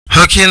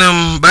Okay,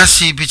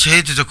 basi picha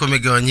hii tutakuwa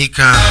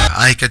imegawanyika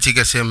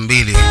katika sehemu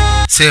mbili.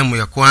 Sehemu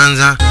ya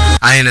kwanza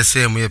na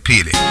sehemu ya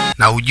pili.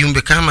 Na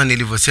ujumbe kama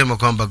nilivyosema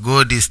kwamba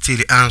God is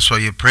still answer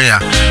your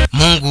prayer.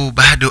 Mungu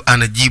bado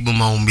anajibu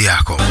maombi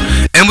yako.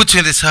 Hebu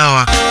tuende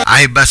sawa,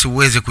 basi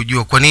uweze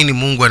kujua kwa nini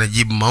Mungu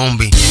anajibu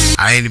maombi.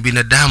 Ni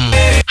binadamu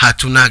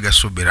hatunaga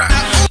subira.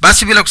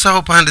 Basi bila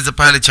kusahau pande za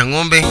pale cha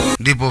ng'ombe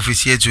ndipo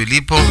ofisi yetu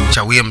ilipo,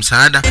 chawia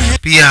msaada.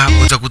 Pia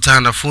utakutana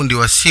na fundi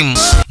wa simu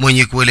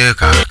mwenye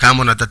kueleweka.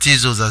 Kama una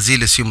tatizo za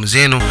zile simu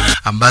zenu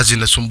ambazo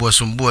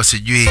zinasumbua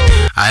sijui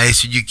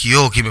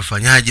kioo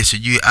kimefanyaje,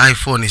 sijui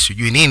iPhone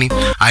sijui nini,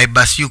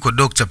 basi yuko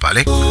dokta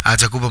pale,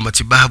 atakupa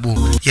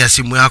matibabu ya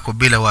simu yako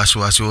bila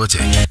wasiwasi wote,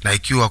 na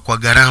ikiwa kwa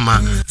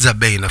gharama za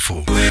bei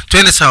nafuu.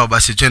 Twende sawa,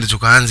 basi twende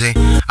tukaanze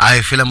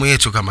filamu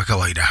yetu kama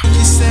kawaida.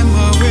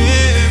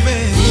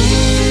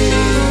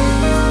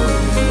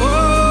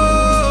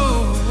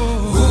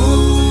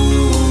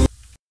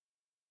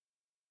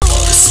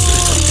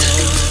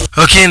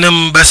 Okay,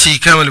 basi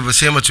kama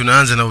nilivyosema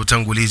tunaanza na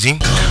utangulizi.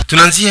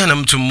 Tunaanzia na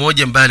mtu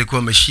mmoja ambaye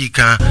alikuwa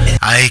ameshika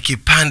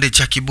kipande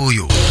cha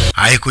kibuyu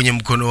kwenye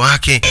mkono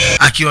wake,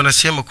 akiwa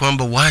anasema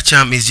kwamba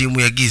wacha mizimu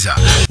ya giza,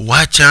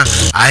 wacha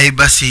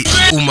basi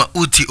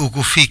umauti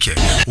ukufike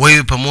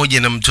wewe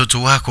pamoja na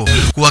mtoto wako,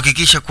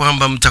 kuhakikisha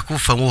kwamba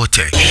mtakufa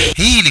wote.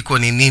 Hii ilikuwa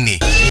ni nini?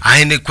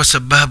 Ni kwa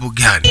sababu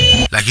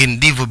gani? Lakini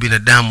ndivyo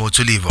binadamu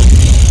tulivyo.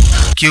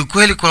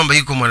 Kiukweli kwamba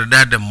yuko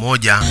mwanadada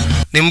mmoja,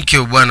 ni mke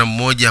wa bwana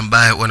mmoja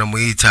ambaye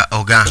wanamuita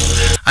Oga.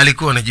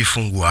 Alikuwa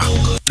anajifungua,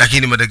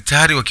 lakini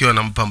madaktari wakiwa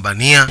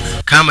wanampambania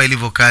kama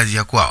ilivyo kazi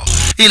ya kwao.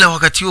 Ila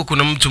wakati huo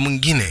kuna mtu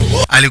mwingine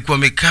alikuwa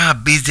amekaa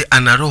busy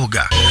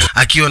anaroga,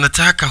 akiwa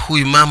anataka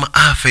huyu mama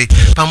afe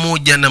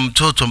pamoja na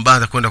mtoto ambaye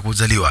anakwenda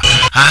kuzaliwa.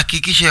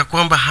 Hakikisha ya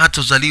kwamba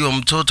hatozaliwa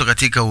mtoto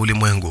katika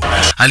ulimwengu.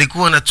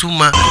 Alikuwa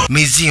anatuma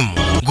mizimu,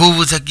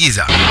 nguvu za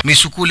giza,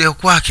 misukule ya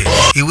kwake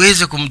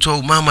iweze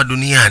kumtoa mama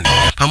duniani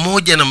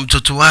pamoja na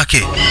mtoto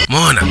wake.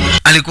 Umeona?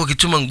 Alikuwa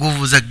akituma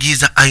nguvu za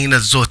giza aina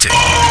zote.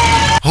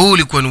 Huu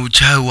ulikuwa ni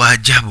uchawi wa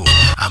ajabu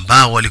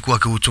ambao walikuwa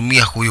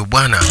akiutumia huyo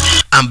bwana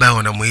ambaye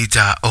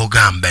wanamuita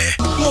Ogambe.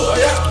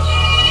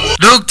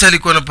 Dokta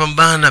alikuwa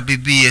anapambana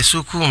bibi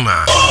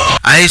sukuma.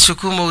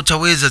 Sukuma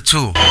utaweza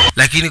tu,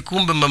 lakini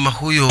kumbe mama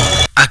huyo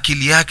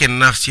akili yake na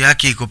nafsi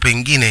yake iko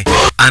pengine,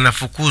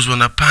 anafukuzwa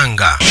na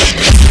panga.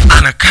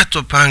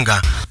 Anakatwa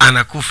panga,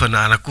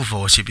 anakufa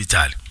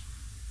hospitali.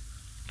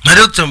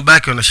 Madokta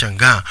mbaki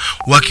wanashangaa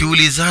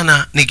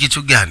wakiulizana ni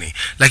kitu gani,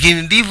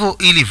 lakini ndivyo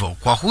ilivyo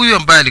kwa huyu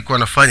ambaye alikuwa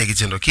anafanya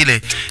kitendo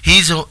kile.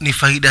 Hizo ni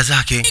faida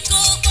zake.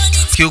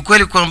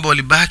 Kiukweli kwamba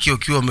walibaki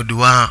wakiwa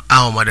wamedua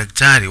au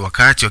madaktari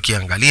wakati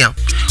wakiangalia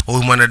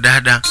huyu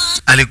mwanadada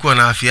alikuwa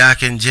na afya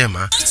yake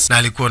njema na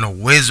alikuwa na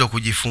uwezo wa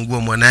kujifungua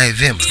mwanae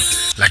vyema,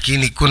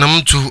 lakini kuna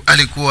mtu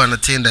alikuwa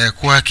anatenda ya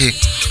kwake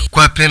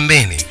kwa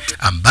pembeni,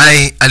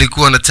 ambaye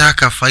alikuwa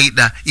anataka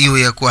faida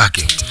iwe ya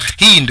kwake.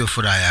 Hii ndio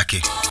furaha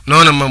yake.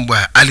 Naona mambo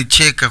haya,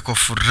 alicheka kwa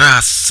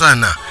furaha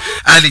sana,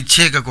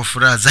 alicheka kwa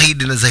furaha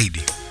zaidi na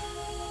zaidi.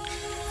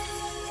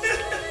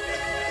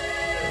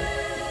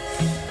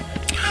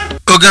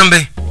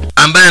 Ogambe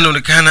ambaye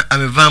anaonekana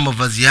amevaa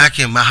mavazi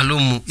yake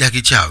maalumu ya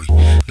kichawi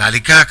na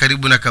alikaa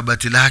karibu na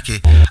kabati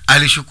lake,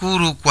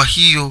 alishukuru kwa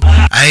hiyo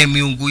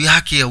miungu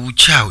yake ya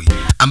uchawi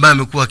ambaye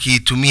amekuwa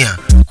akiitumia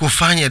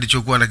kufanya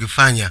alichokuwa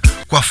anakifanya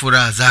kwa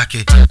furaha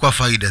zake, kwa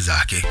faida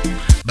zake.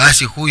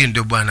 Basi huyu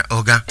ndio bwana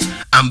Oga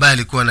ambaye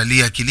alikuwa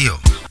analia kilio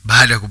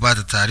baada ya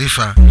kupata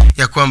taarifa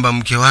ya kwamba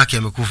mke wake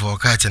amekufa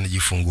wakati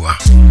anajifungua.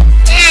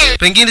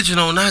 Pengine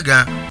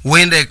tunaonaga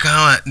huenda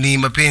ikawa ni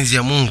mapenzi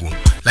ya Mungu,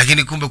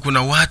 lakini kumbe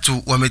kuna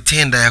watu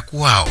wametenda ya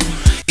kwao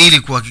ili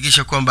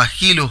kuhakikisha kwamba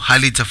hilo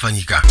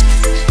halitafanyika.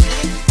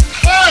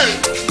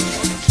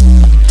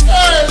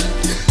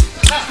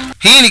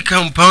 Hii ni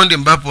compound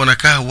ambapo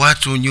wanakaa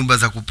watu, nyumba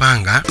za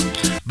kupanga.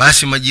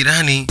 Basi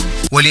majirani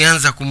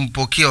walianza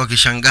kumpokea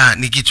wakishangaa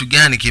ni kitu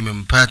gani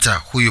kimempata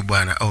huyu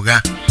bwana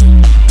Oga.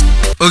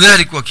 Oga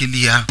alikuwa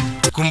akilia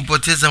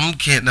kumpoteza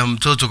mke na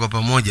mtoto kwa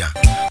pamoja.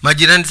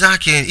 Majirani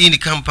zake, hii ni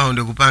compound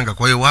ya kupanga,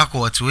 kwa hiyo wako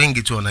watu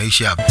wengi tu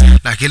wanaishi hapa,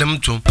 na kila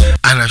mtu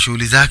ana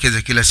shughuli zake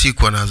za kila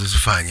siku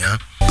anazozifanya.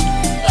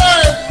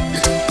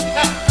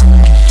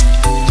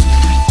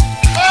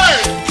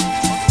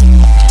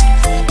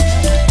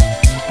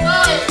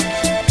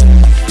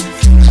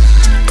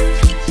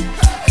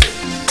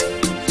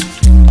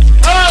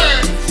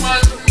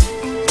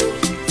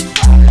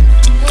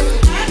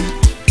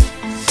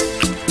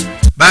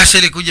 Basi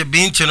alikuja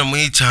binti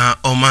anamuita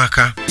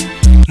Omaka,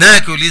 naye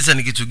akiuliza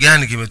ni kitu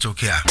gani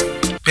kimetokea.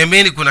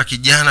 Pembeni kuna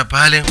kijana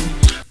pale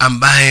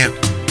ambaye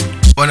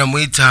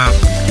wanamuita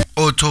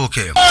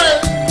Otoke.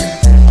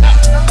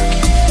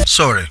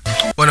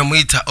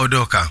 Wanamuita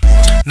Odoka.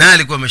 Naye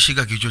alikuwa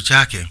ameshika kichwa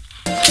chake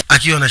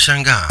akiwa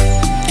anashangaa,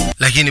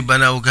 lakini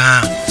bana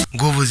Oga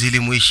nguvu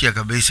zilimuishia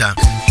kabisa,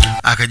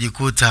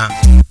 akajikuta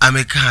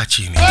amekaa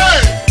chini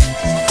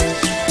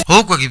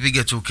huku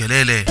akipiga tu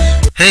kelele,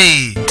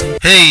 hey.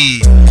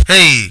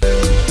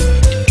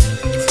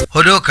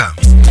 Odoka,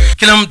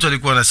 Kila mtu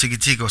alikuwa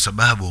anasikitika kwa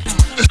sababu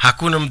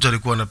hakuna mtu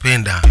alikuwa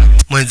anapenda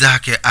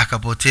mwenzake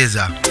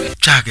akapoteza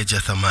chake cha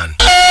thamani.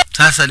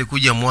 Sasa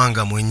alikuja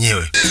Mwanga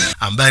mwenyewe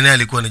ambaye naye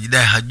alikuwa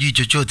anajidai hajui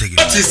chochote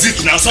kile.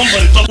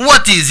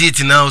 What is it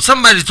now?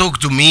 Somebody talk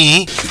to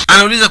me.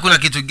 Anauliza kuna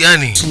kitu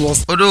gani?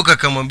 Odoka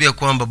akamwambia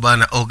kwamba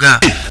bana Oga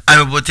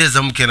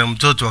amepoteza mke na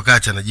mtoto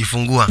wakati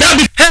anajifungua.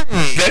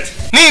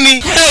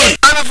 Nini?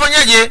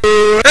 Anafanyaje?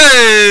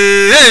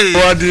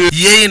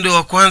 Yeye ndo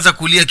wa kwanza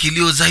kulia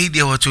kilio zaidi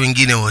ya watu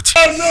wengine wote.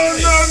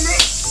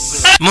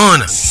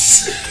 Mona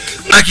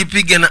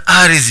akipiga na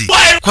ardhi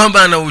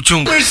kwamba ana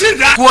uchungu.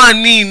 Kwa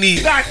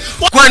nini?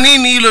 Kwa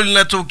nini hilo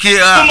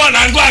linatokea?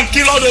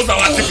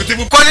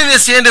 Kwa nini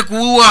siende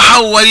kuua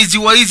hao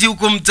waizi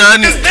huko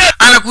mtaani?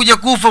 Anakuja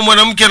kufa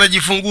mwanamke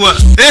anajifungua.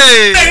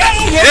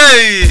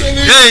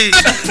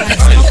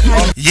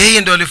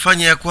 Yeye ndo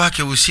alifanya ya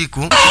kwake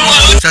usiku.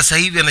 Sasa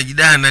hivi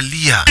anajidai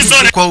analia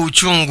kwa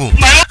uchungu.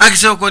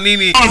 Akisema kwa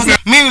nini?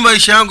 Mimi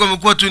maisha yangu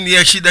yamekuwa tu ni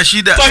ya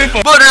shida.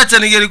 Bora hata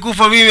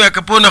ningelikufa mimi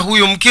akapona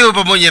huyo mkeo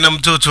pamoja na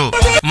mtoto.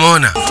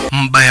 Umeona?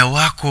 Mbaya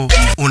wako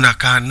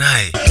unakaa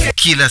naye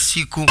kila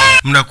siku,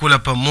 mnakula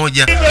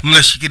pamoja,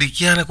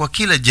 mnashirikiana kwa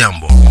kila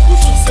jambo.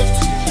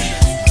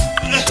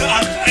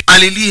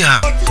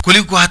 Alilia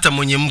kuliko hata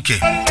mwenye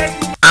mke.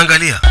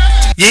 Angalia,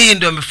 yeye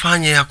ndio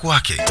amefanya ya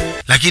kwake,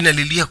 lakini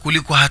alilia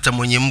kuliko hata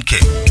mwenye mke.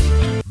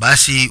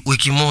 Basi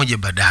wiki moja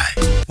baadaye,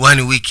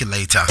 1 week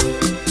later,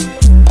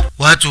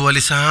 watu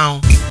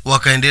walisahau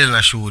wakaendelea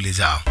na shughuli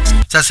zao.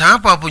 Sasa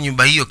hapo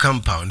nyumba hiyo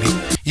compound,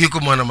 yuko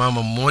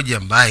mwanamama mmoja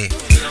ambaye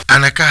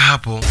anakaa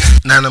hapo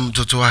na ana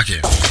mtoto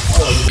wake.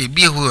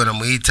 Bibi huyo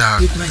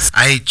anamuita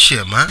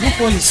Aichema.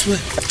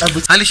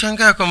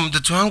 Alishangaa kwa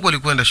mtoto wangu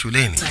alikwenda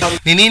shuleni.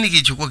 Ni nini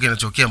kilichokuwa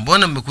kinatokea?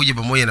 Mbona mmekuja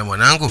pamoja na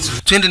mwanangu?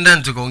 Twende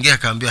ndani tukaongea.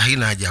 Akaambia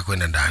haina haja ya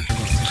kwenda ndani.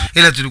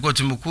 Ila tulikuwa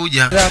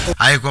tumekuja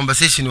kwamba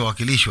sisi ni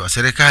wawakilishi wa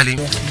serikali.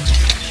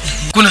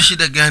 Kuna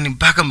shida gani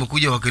mpaka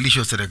mmekuja wawakilishi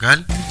wa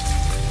serikali?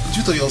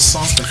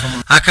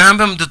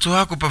 Akaambia mtoto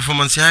wako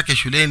performance yake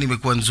shuleni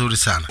imekuwa nzuri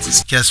sana,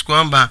 kiasi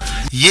kwamba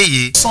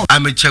yeye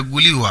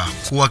amechaguliwa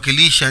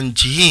kuwakilisha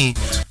nchi hii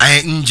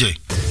nje.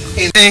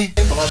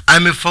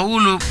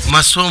 Amefaulu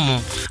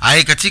masomo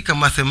katika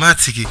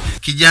mathematics.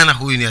 Kijana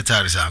huyu ni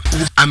hatari sana.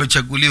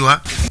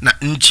 Amechaguliwa na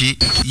nchi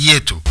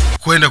yetu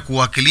kwenda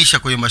kuwakilisha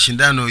kwenye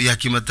mashindano ya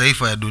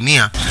kimataifa ya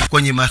dunia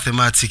kwenye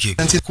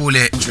mathematics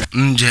kule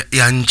nje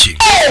ya nchi.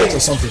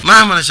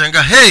 Mama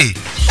anashangaa,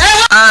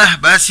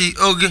 basi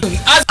Oge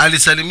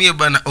alisalimia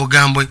bwana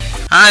Ogambwe.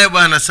 Haya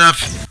bwana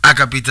safi.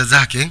 Akapita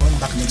zake.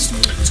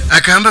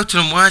 Akaambia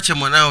tunamwacha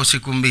mwanao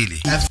siku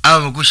 2.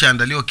 Amekwisha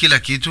andaliwa kila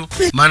kitu,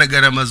 maana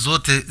gharama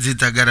zote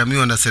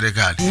zitagharamiwa na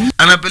serikali.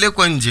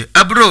 Anapelekwa nje,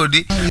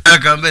 abroad.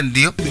 Akaambia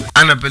ndio,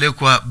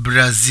 anapelekwa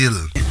Brazil.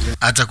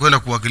 Atakwenda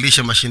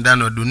kuwakilisha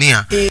mashindano ya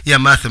dunia ya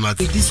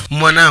mathematics.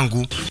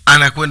 Mwanangu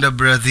anakwenda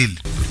Brazil.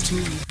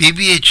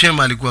 Bibi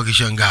Chema alikuwa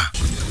akishangaa.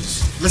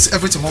 Let's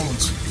everything 1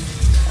 month.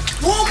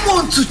 1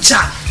 month to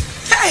chat.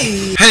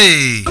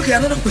 Hey. Okay,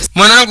 another question.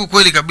 Mwanangu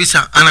kweli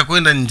kabisa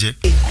anakwenda nje.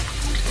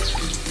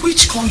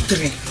 Which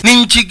country? Ni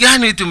nchi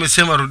gani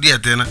tumesema? Rudia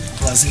tena.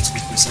 Brazil to be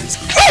precise.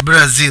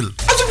 Brazil.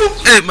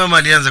 Mama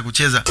alianza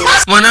kucheza.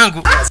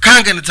 Mwanangu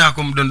kanga nitaka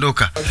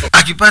kumdondoka.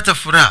 Akipata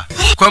furaha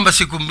kwamba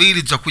siku 2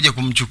 tutakuja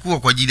kumchukua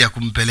kwa ajili ya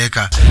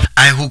kumpeleka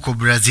huko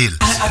Brazil.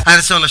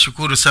 Anasema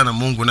nashukuru sana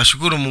Mungu,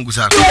 nashukuru Mungu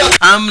sana.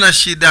 Hamna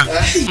shida.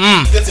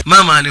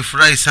 Mama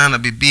alifurahi sana.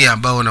 Bibi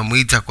ambao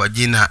anamuita kwa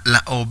jina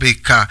la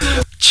Obeka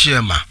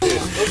Chema.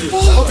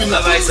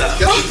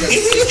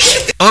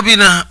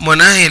 Obina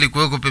mwanae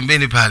alikuwa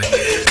pembeni pale.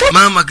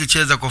 Mama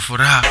akicheza kwa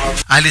furaha,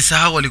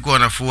 alisahau alikuwa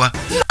anafua.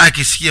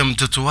 Akisikia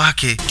mtoto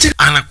wake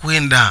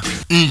anakwenda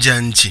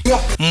nje nchi.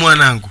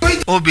 Mwanangu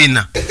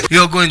Obina,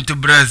 you're going to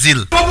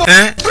Brazil.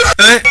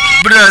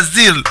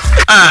 Brazil.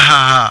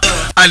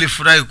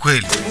 Alifurahi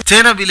kweli.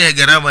 Tena bila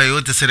gharama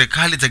yoyote,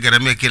 serikali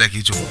itagharamia kila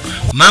kitu.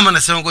 Mama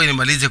anasema ngoja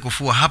nimalize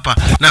kufua hapa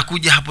na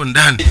kuja hapo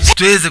ndani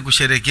tuweze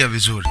kusherehekea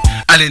vizuri.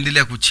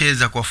 Aliendelea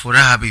kucheza kwa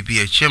furaha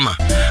Bibi Chema,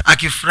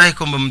 akifurahi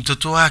kwamba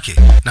mtoto wake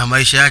na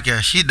maisha yake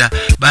ya shida,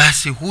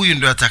 basi huyu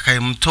ndio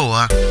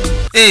atakayemtoa.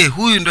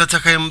 Huyu ndio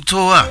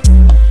atakayemtoa.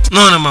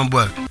 Naona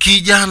mambo.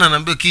 Kijana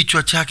anaambia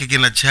kichwa chake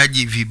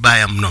kinachaji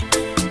vibaya mno.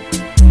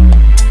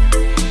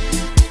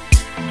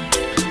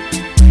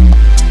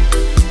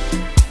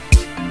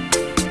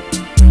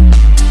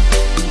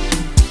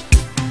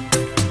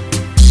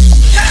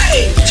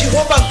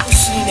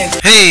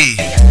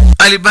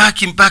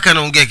 Alibaki mpaka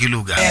anaongea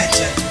kilugha.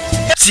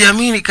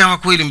 Siamini kama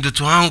kweli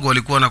mtoto wangu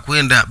alikuwa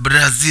anakwenda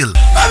Brazil.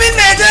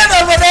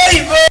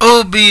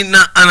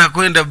 Obina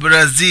anakwenda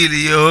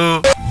Brazil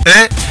yo.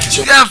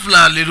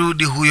 Ghafla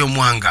alirudi huyo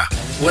Mwanga.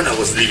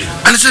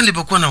 Anasema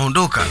nilipokuwa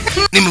naondoka,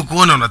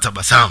 nimekuona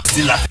unatabasamu.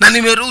 Na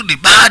nimerudi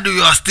bado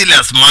you are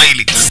still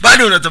smiling.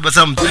 Bado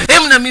unatabasamu.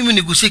 Na mimi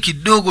nigusie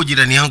kidogo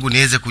jirani yangu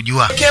niweze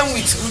kujua.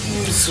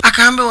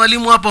 Akaambia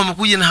walimu hapa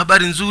wamekuja na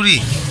habari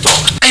nzuri.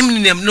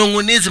 Ni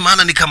mnongoneze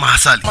maana ni kama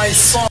asali.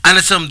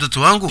 Anasema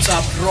mtoto wangu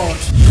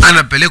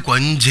anapelekwa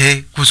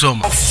nje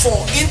kusoma.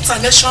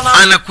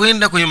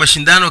 Anakwenda kwenye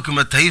mashindano ya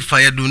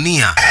kimataifa ya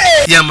dunia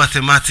ya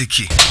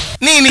mathematiki.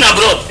 Nini?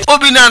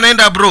 Obina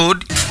anaenda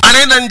abroad,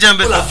 anaenda nje.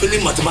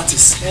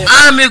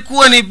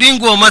 Amekuwa ni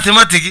bingwa wa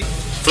mathematiki.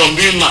 From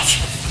being math.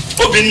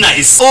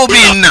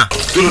 Obina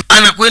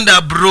anakwenda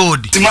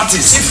abroad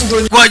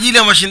kwa ajili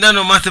ya mashindano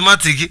ya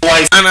mathematiki.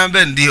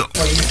 Anaambia ndio.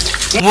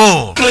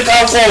 Wow.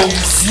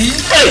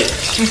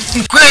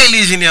 Kweli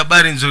hizi ni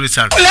habari nzuri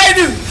sana.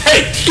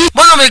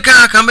 Mbona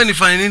umekaa kama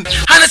nifanye nini?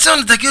 Anasema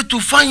natakiwa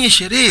tufanye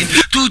sherehe,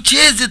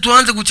 tucheze,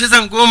 tuanze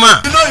kucheza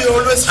ngoma.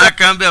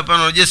 Akaambia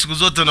hapana, unajua siku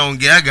zote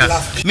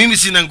unaongeaga, mimi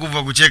sina nguvu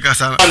ya kucheka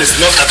sana.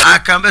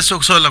 Akaambia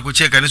sio swala la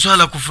kucheka, ni swala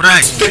la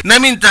kufurahi. Na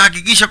mimi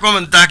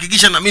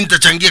nitahakikisha na mimi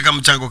nitachangia kama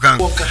mchango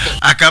kangu.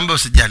 Akaambia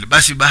usijali,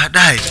 basi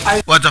baadaye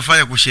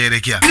watafanya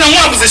kusherehekea.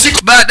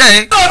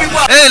 Baadaye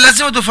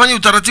lazima tufanye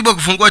utaratibu wa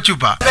kufungua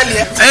chupa.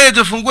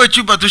 Tufungue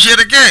chupa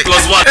tusherehekee.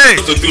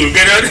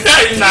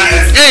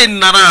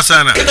 Nara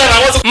sana.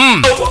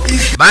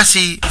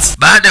 Basi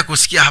baada ya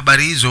kusikia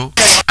habari hizo,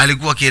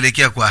 alikuwa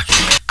akielekea kwake.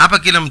 Hapa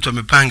kila mtu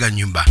amepanga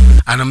nyumba.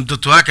 Ana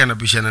mtoto wake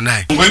anapishana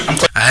naye.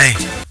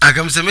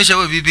 Akamsemesha,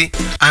 wewe vipi?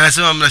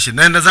 Anasema mna shida,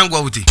 naenda zangu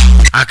auti.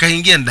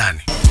 Akaingia ndani.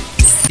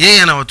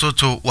 Yeye ana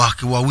watoto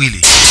wake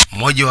wawili,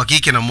 mmoja wa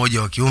kike na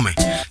mmoja wa kiume.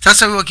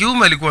 Sasa huyo wa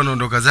kiume alikuwa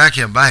anaondoka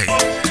zake, ambaye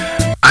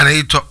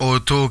anaitwa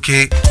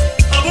Otoke.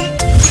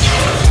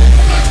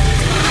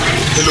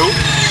 Hello,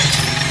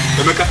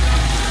 Omeka.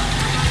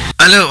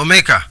 Hello,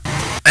 Omeka.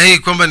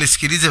 Kwamba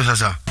nisikilize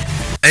sasa.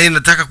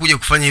 Nataka kuja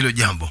kufanya hilo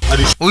jambo.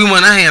 Huyu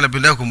mwanae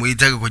anapenda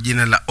kumuita kwa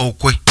jina la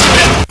Okwe.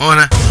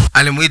 Ona,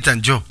 alimuita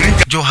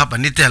njoo hapa,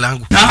 nite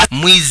langu.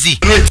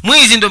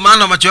 Mwizi ndio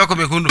maana macho yako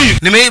mekundu.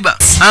 Nimeiba.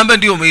 Amba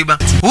ndio umeiba.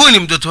 Huyu ni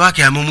mtoto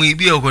wake,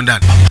 amemuibia huko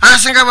ndani.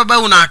 Anashangaa, baba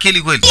una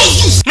akili kweli?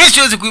 Mimi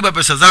siwezi kuiba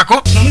pesa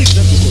zako.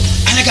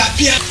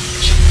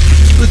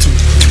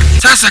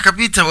 Sasa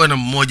akapita bwana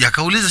mmoja,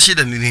 akauliza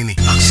shida ni nini?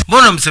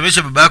 Mbona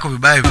msemesha baba yako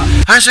vibaya?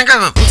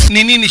 Anashangaa,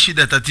 ni nini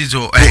shida,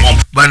 tatizo?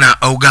 Bwana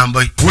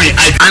Ogamba.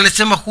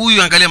 Anasema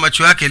huyu, angalia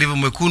macho yake yalivyo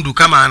mwekundu,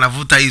 kama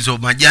anavuta hizo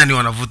majani,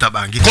 wanavuta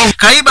bangi.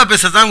 Kaiba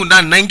pesa zangu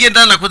ndani, naingia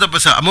ndani nakuta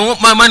pesa.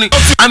 Mamani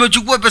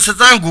amechukua pesa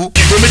zangu.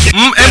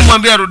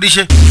 Mwambie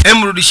arudishe.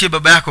 Mrudishie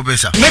baba yako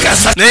pesa.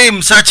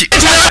 Msachi.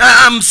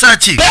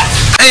 Msachi.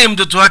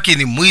 Mtoto wake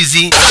ni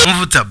mwizi,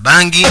 mvuta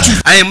bangi,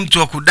 mtu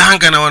wa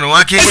kudanga na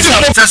wanawake.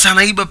 Sasa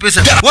anaiba pesa.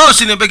 Wewe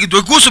usiniambie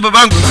kitu kuhusu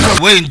babangu.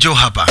 Wewe njoo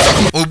hapa.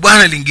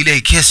 Bwana aliingilia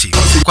hii kesi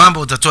kwamba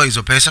utatoa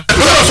hizo pesa.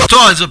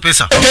 Toa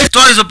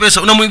hizo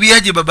pesa.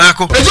 Unamwibiaje baba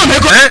yako?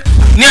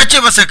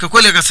 Niache basi.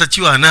 Kweli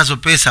akasachiwa anazo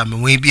pesa,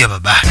 amemwibia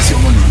baba.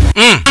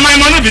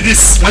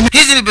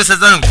 Hizi ni pesa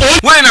zangu.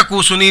 Wewe na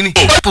kuhusu nini?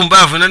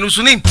 Pumbavu, na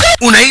nusu nini?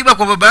 Unaiba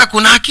kwa baba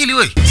yako na akili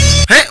wewe?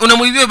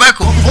 Unamwibia baba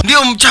yako?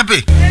 Ndio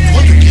mchape.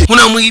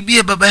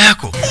 Unamwibia baba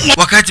yako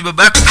wakati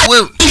baba yako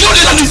wewe.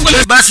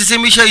 Basi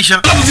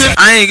semishaisha.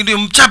 Ndio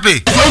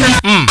mchape.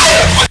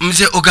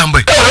 Mzee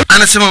Ogamba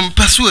anasema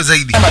mpasue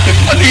zaidi.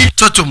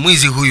 Toto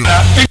mwizi huyu.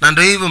 Na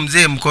ndio hivyo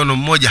mzee, mkono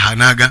mmoja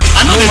hanaga.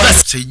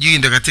 Sijui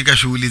ndio katika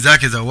shughuli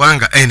zake za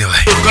wanga.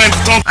 Anyway,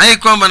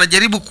 kwamba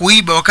anajaribu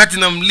kuiba wakati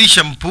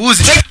namlisha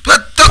mpuuzi.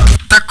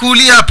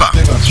 Takuli hapa.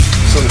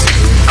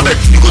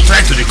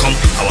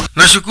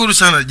 Nashukuru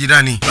sana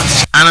jirani.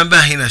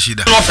 Anaambia haina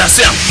shida.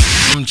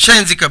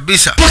 Mchenzi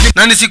kabisa.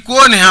 Na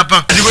nisikuone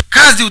hapa.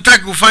 Kazi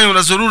utaki kufanya,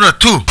 unazurura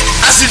tu.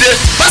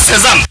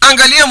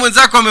 Angalia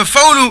mwenzako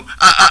amefaulu,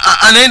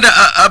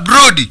 anaenda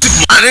abroad,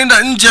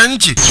 anaenda nje ya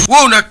nchi.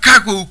 Wewe unakaa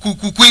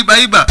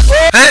kuiba.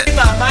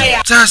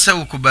 Sasa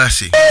huko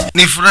basi.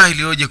 Ni furaha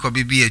ilioje kwa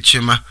bibi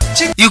Chema.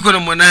 Yuko na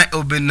mwanae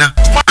Obina.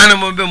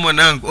 Anamwambia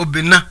mwanangu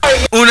Obina,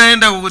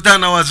 unaenda kukutana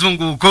na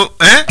wazungu huko,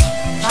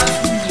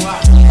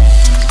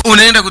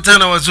 unaenda kukutana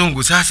na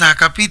wazungu. Sasa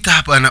akapita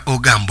hapa na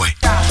Ogambwe.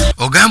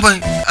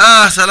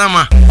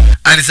 Salama.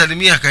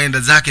 Alisalimia akaenda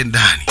zake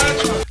ndani.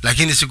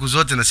 Lakini siku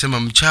zote nasema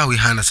mchawi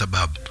hana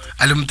sababu.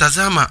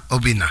 Alimtazama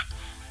Obina,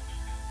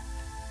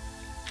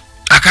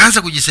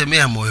 akaanza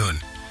kujisemea moyoni,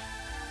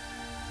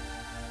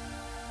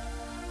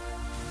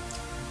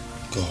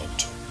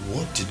 God,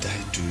 what did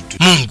I do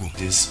to Mungu,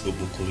 this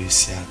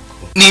obokoresi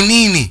yako? Ni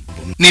nini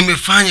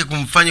nimefanya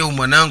kumfanya huyu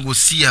mwanangu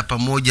Sia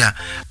pamoja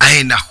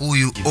aenda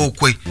huyu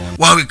Okwe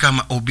wawe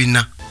kama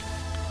Obina?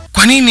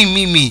 Kwa nini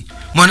mimi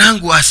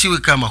mwanangu asiwe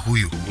kama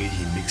huyu?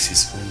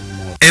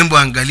 Embo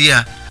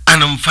angalia,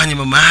 anamfanya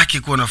mama yake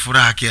kuwa na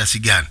furaha kiasi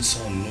gani.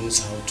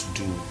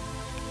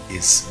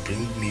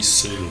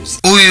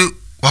 Huyu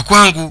wa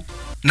kwangu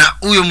na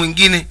huyo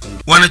mwingine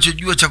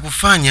wanachojua cha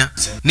kufanya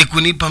ni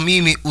kunipa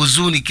mimi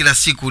huzuni kila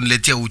siku,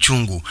 niletea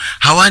uchungu.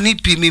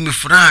 Hawanipi mimi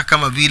furaha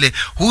kama vile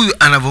huyu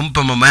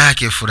anavompa mama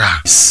yake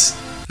furaha.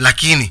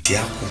 Lakini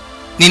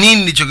ni nini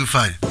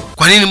nilichokifanya?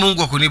 Kwa nini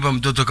Mungu akunipa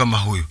mtoto kama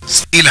huyu?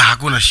 Ila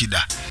hakuna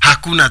shida.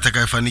 Hakuna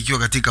atakayefanikiwa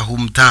katika huu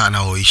mtaa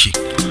anaoishi.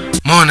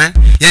 Umeona?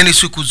 Yani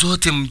siku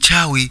zote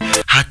mchawi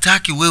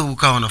hataki wewe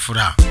ukawa na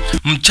furaha.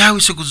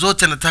 Mchawi siku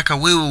zote anataka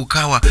wewe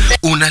ukawa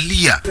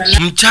unalia.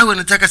 Mchawi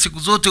anataka siku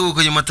zote uwe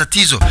kwenye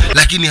matatizo,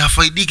 lakini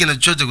hafaidiki na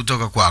chochote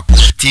kutoka kwako.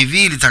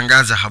 TV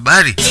ilitangaza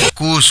habari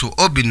kuhusu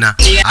Obinna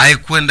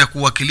haikwenda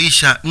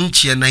kuwakilisha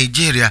nchi ya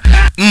Nigeria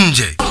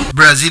nje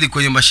Brazil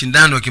kwenye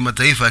mashindano ya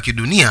kimataifa ya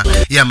kidunia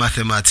ya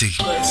mathematics.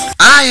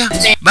 Aya,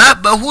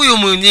 baba huyo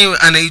mwenyewe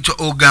anaitwa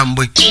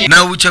Ogambwe,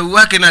 na uchawi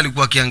wake na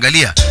alikuwa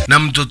akiangalia, na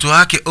mtoto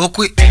wake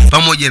Okwe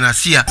pamoja na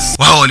Sia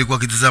wao walikuwa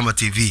kitazama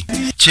TV.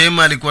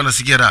 Chema alikuwa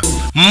anasikia raha.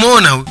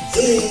 Mbona huyu?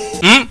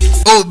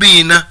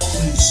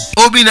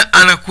 Obinna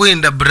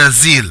anakwenda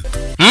Brazil.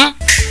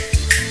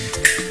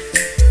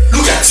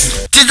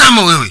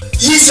 Tazama wewe.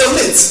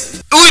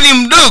 Huyu ni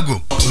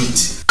mdogo.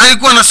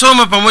 Alikuwa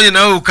anasoma pamoja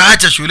na wewe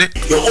ukaacha shule.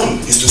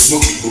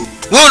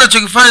 Wewe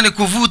unachokifanya ni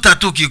kuvuta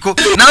tu kiko.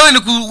 Na wewe ni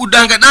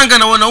kudanga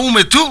na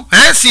wanaume tu.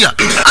 Sia.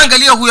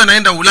 Angalia huyu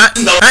anaenda Ulaya.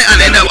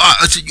 Anaenda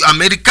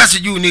Amerika,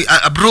 sijui ni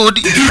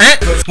abroad.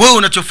 Wewe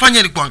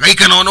unachofanya ni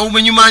kuhangaika na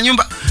wanaume nyuma ya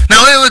nyumba.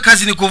 Na wewe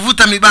kazi ni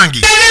kuvuta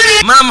mibangi.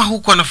 Mama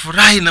huko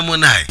anafurahi na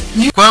mwanae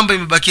kwamba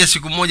imebakia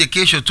siku moja,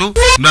 kesho tu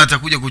ndo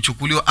atakuja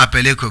kuchukuliwa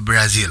apelekwe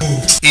Brazil.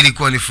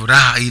 Ilikuwa ni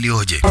furaha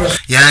ilioje.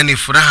 Yaani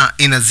furaha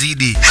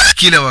inazidi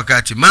kila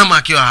wakati. Mama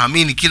akiwa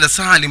haamini, kila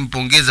saa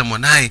alimpongeza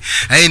mwanae.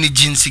 Ni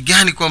jinsi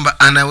gani kwamba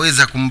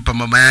anaweza kumpa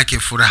mama yake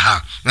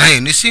furaha.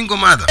 Ni single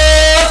mother.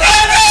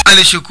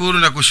 Alishukuru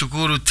na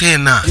kushukuru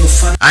tena.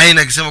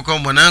 Na akisema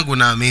kwamba mwanangu,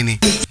 naamini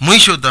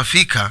mwisho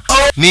utafika,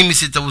 mimi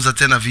sitauza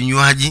tena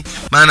vinywaji,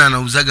 maana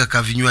anauzaga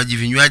ka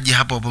vinywaji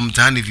hapo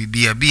mtaani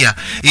bia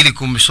ili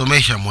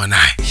kumsomesha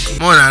mwanae.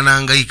 Mbona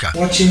anahangaika?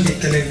 Watching the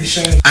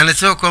television.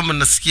 Anasema kwamba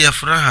nasikia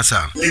furaha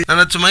sana. Na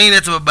natumaini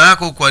hata baba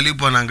yako huko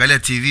alipo anaangalia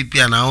TV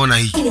pia anaona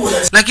hiki.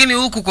 Lakini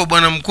huku kwa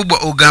bwana mkubwa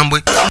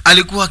Ogambwe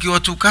alikuwa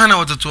akiwatukana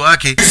watoto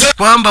wake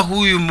kwamba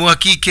huyu wa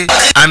kike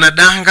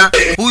anadanga,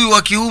 huyu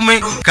wa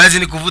kiume kazi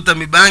ni kuvuta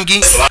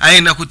mibangi,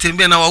 na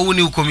kutembea na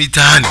wauni huko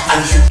mitaani.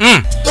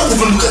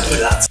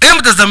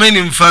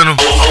 Tazameni mfano.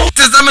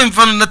 Tazama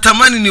mfano,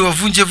 natamani ni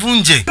wavunje.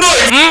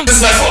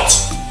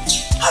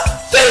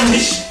 Tell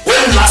me,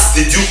 when last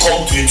did you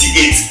come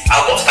 28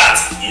 out of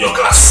 30 in your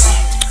class?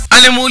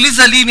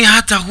 Alimuuliza lini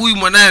hata huyu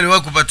mwanae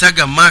aliwahi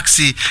kupataga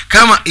maxi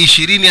kama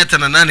 20 hata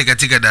na 8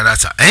 katika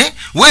darasa.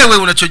 Wewe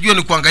unachojua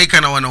ni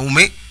kuhangaika na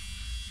wanaume.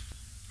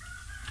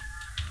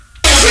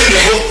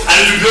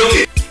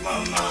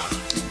 Mama,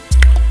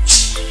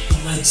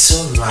 it's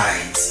all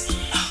right.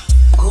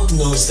 God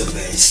knows the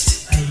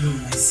best. I know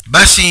myself.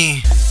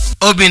 Basi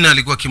Obinna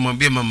alikuwa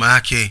akimwambia mama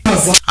yake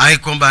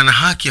kwamba ana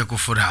haki ya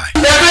kufurahi,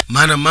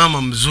 maana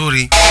mama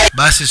mzuri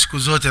basi siku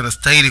zote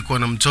anastahili kuwa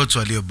na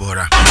mtoto aliye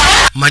bora.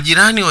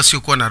 Majirani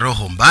wasiokuwa na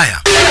roho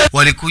mbaya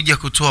walikuja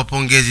kutoa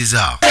pongezi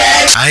zao.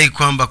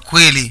 Kwamba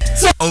kweli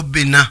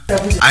Obinna,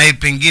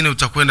 pengine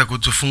utakwenda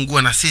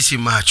kutufungua na sisi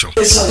macho.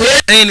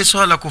 Ni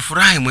swala la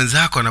kufurahi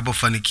mwenzako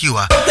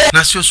anapofanikiwa,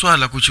 na sio swala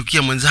la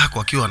kuchukia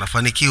mwenzako akiwa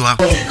anafanikiwa.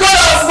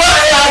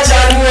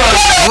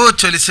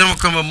 Wote walisema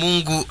kwamba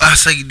Mungu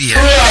asaidie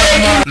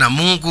na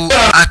Mungu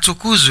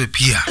atukuzwe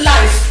pia.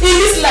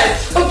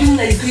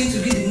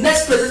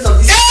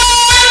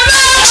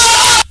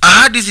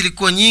 Ahadi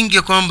zilikuwa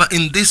nyingi kwamba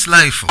in this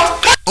life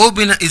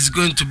Obinna is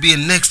going to be a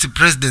next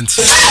president.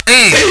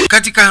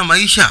 Katika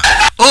maisha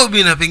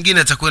Obinna pengine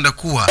atakwenda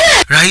kuwa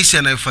rais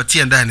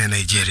anayefuatia ndani ya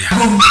Nigeria.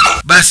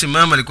 Basi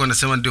mama alikuwa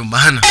anasema ndio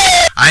maana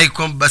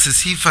kwamba basi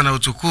sifa na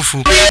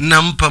utukufu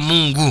nampa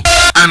Mungu,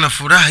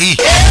 anafurahi.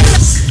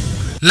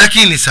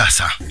 Lakini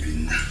sasa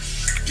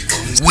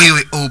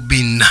wewe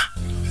Obinna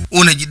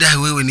unajidai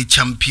wewe ni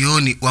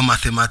championi wa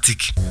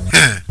mathematics.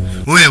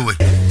 Wewe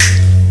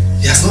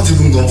he has not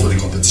even gone for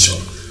the competition.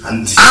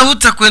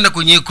 Hautakwenda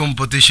kwenye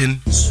competition,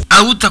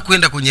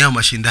 hautakwenda kwenye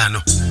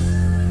mashindano.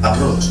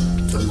 Abroad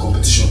for the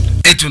competition.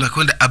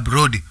 Unakwenda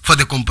abroad for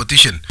the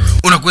competition.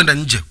 Unakwenda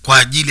nje kwa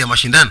ajili ya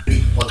mashindano.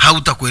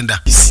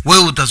 Hautakwenda.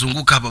 Wewe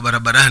utazunguka hapa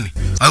barabarani.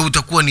 Au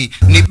utakuwa ni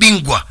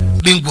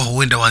bingwa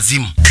huenda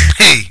wazimu.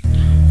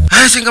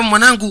 Singa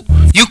mwanangu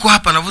yuko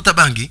hapa anavuta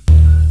bangi.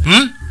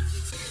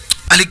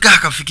 Alikaa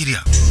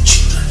akafikiria,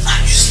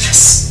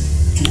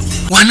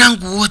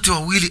 wanangu wote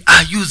wawili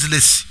are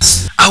useless,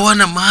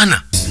 hawana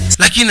maana.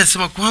 Lakini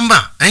nasema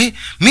kwamba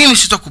mimi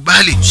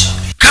sitakubali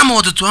kama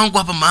watoto wangu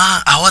hapa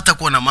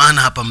hawatakuwa na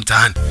maana hapa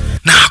mtaani,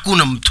 na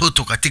hakuna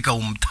mtoto katika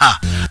umtaa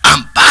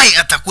ambaye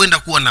atakwenda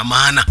kuwa na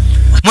maana.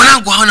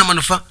 Mwanangu haona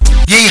manufaa,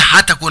 yeye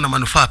hata kuwa na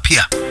manufaa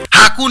pia.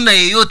 Hakuna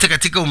yeyote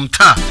katika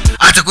umtaa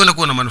atakwenda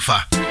kuwa na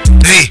manufaa.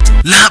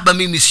 Labda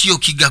mimi sio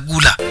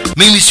kigagula,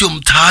 mimi sio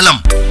mtaalam.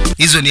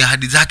 Hizo ni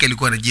ahadi zake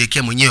alikuwa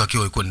anajiwekea mwenyewe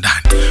akiwa yuko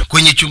ndani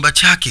kwenye chumba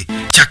chake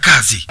cha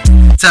kazi.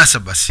 Sasa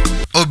basi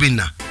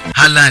Obinna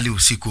halali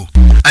usiku,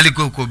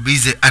 alikuwa uko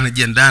busy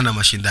anajiandaa na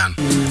mashindano.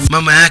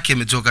 Mama yake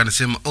ametoka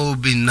anasema,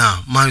 Obinna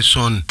my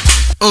son,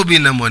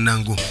 Obinna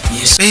mwanangu,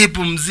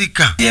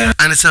 pumzika.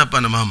 Anasema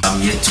hapana mama,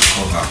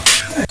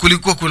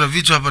 kulikuwa kuna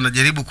vitu hapa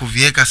najaribu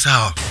kuviweka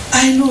sawa.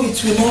 I know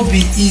it will not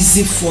be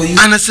easy for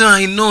you. Anasema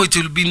I know it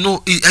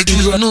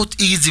will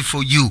not easy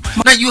for you.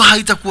 Najua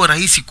haitakuwa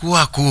rahisi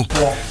kwako.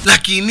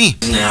 Lakini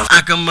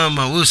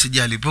akamama wewe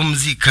usijali,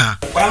 pumzika.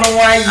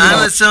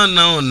 Anasema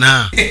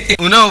naona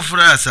unao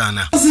furaha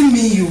sana. Doesn't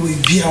mean you will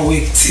be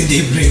awake till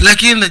daybreak.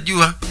 Lakini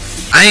najua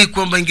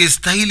kwamba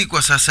ingestahili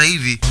kwa sasa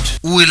hivi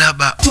uwe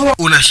labda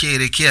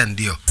unasherehekea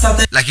ndio.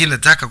 Lakini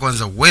nataka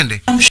kwanza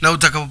uende, na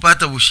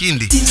utakapopata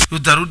ushindi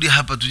tutarudi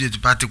hapa tuje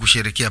tupate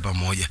kusherehekea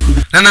pamoja.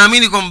 Na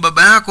naamini kwamba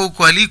baba yako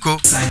huko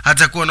aliko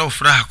atakuwa na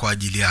furaha kwa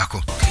ajili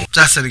yako.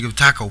 Sasa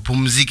ningetaka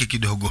upumzike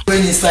kidogo.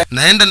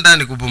 Naenda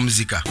ndani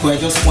kupumzika.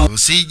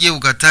 Usije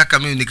ukataka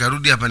mimi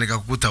nikarudi hapa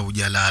nikakukuta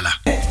hujalala.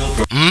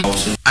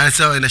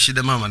 Anasema ina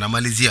shida mama,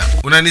 namalizia.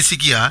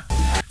 Unanisikia?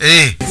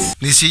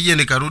 Nisije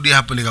nikarudi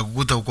hapa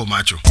nikakukuta huko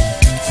macho.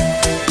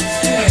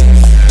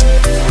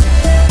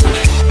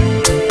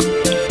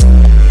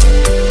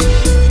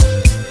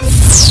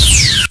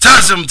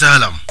 Sasa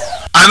mtaalamu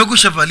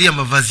amekusha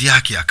mavazi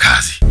yake ya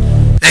kazi.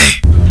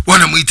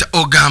 Wanamuita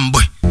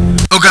Ogambwe.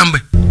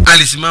 Ogambwe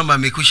alisimama,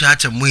 amekusha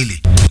acha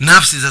mwili.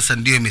 Nafsi sasa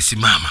ndio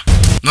imesimama.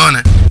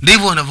 Unaona?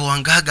 Ndivyo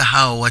wanavyoangaga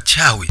hao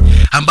wachawi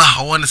ambao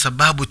hawana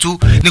sababu tu,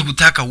 ni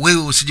kutaka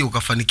wewe usije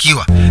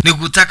ukafanikiwa, ni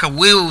kutaka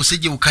wewe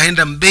usije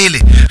ukaenda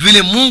mbele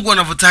vile Mungu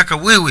anavyotaka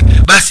wewe,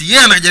 basi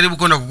yeye anajaribu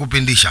kwenda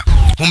kukupindisha.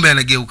 Kumbe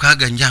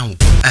anageukaga nyau.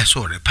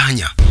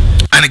 Panya.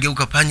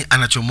 Anageuka panya,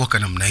 anachomoka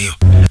namna hiyo.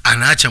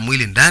 Anaacha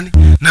mwili ndani,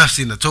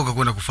 nafsi inatoka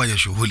kwenda kufanya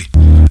shughuli.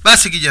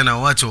 Basi kijana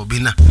wa watu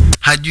Obina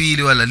hajui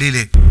ile wala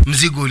lile,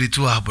 mzigo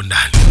ulitua hapo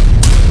ndani.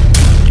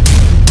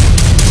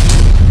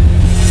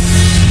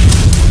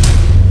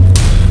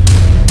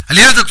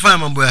 Alianza kufanya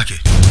mambo yake,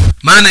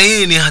 maana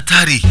yeye ni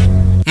hatari.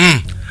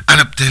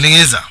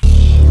 Anatengeneza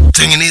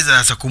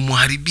sasa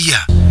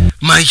kumharibia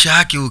maisha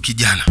yake huyo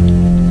kijana.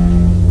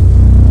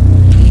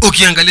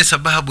 Ukiangalia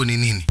sababu ni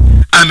nini,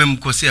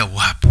 amemkosea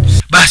wapi?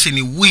 Basi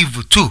ni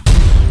wivu tu.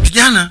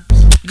 Kijana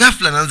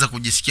ghafla anaanza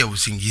kujisikia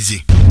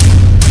usingizi.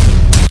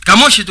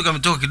 Kamoshi tu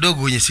kametoka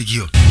kidogo kwenye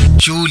sikio.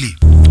 Shughuli,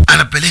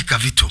 anapeleka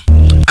vitu,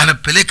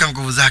 anapeleka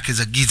nguvu zake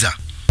za giza.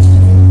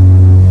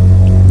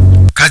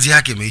 Kazi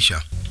yake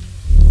imeisha.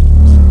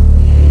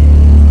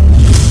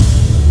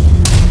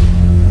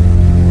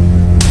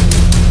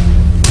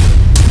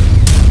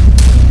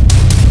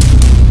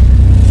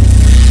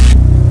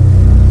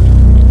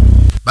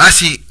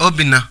 Basi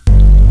Obina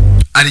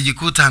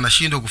alijikuta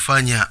anashindwa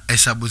kufanya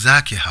hesabu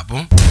zake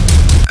hapo.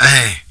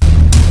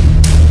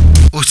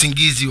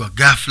 Usingizi wa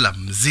ghafla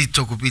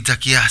mzito kupita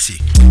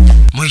kiasi.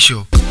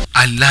 Mwisho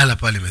alilala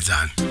pale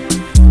mezani.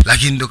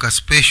 Lakini ndoka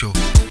special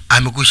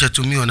amekusha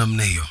tumiwa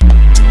namna hiyo.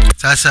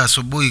 Sasa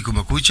asubuhi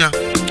kumekucha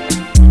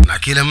na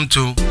kila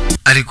mtu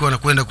alikuwa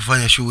anakwenda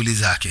kufanya shughuli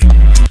zake.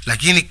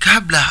 Lakini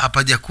kabla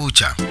hapaja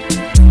kucha,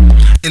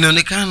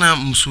 inaonekana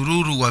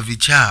msururu wa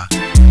vichaa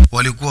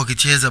walikuwa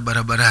wakicheza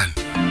barabarani,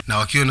 na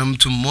wakiwa na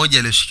mtu mmoja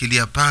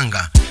aliyeshikilia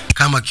panga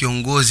kama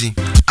kiongozi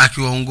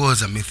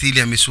akiwaongoza, mithili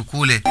ya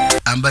misukule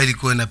ambayo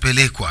ilikuwa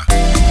inapelekwa.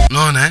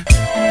 Unaona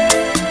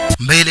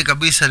mbele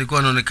kabisa alikuwa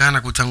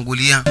anaonekana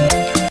kutangulia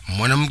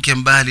mwanamke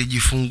ambaye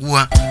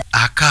alijifungua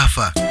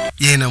akafa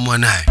yeye na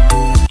mwanae.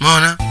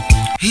 Unaona,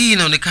 hii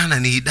inaonekana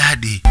ni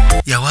idadi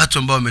ya watu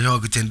ambao wameshawa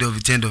kutendewa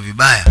vitendo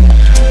vibaya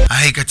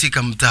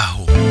katika mtaa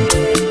huu.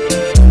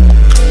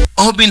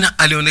 Obina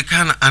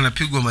alionekana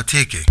anapigwa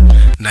mateke,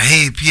 na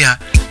yeye pia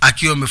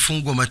akiwa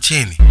amefungwa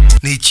macheni.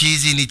 Ni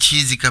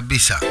chizi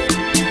kabisa.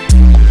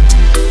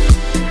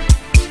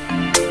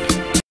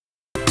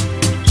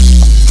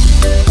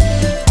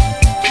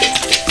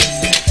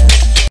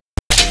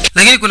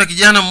 Lakini kuna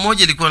kijana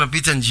mmoja alikuwa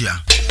anapita njia,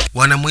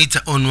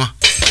 wanamuita Onwa.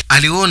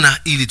 Aliona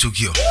ili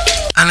tukio.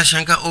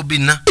 Anashangaa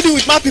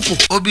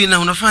Obina,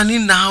 unafanya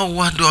nini na hao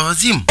watu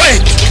wazimu?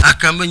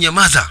 Akaambia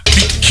nyamaza.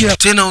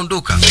 Tena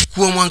ondoka,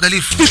 kuwa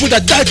mwangalifu.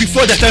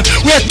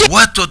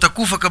 Watu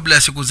watakufa kabla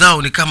ya siku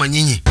zao, ni kama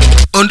nyinyi.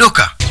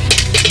 Ondoka.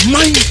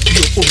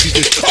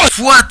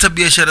 Fuata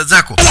biashara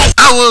zako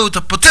au wewe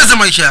utapoteza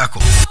maisha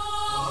yako.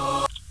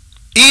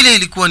 Ile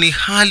ilikuwa ni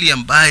hali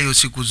ambayo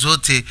siku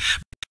zote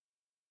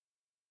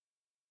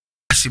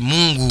basi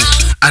Mungu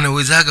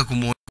anawezaga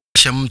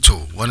kumuonesha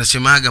mtu.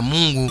 Wanasemaga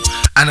Mungu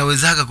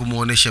anawezaga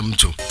kumuonesha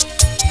mtu.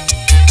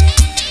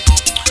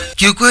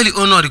 Kiukweli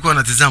Ono alikuwa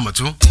anatazama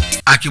tu,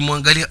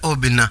 akimwangalia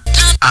Obina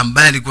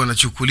ambaye alikuwa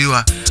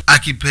anachukuliwa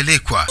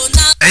akipelekwa.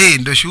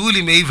 Ndio shughuli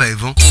imeiva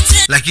hivyo.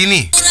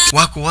 Lakini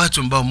wako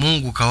watu ambao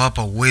Mungu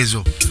kawapa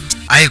uwezo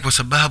kwa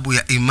sababu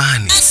ya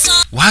imani.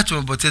 Watu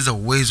wamepoteza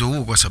uwezo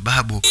huu kwa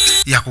sababu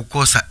ya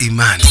kukosa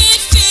imani.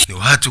 Ni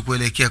watu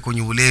kuelekea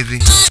kwenye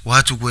ulevi,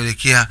 watu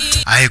kuelekea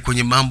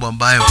kwenye mambo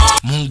ambayo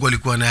Mungu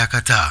alikuwa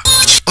anayakataa.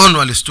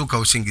 Ono alistuka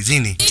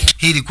usingizini.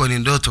 Hii ilikuwa ni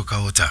ndoto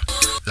kaota.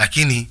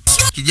 Lakini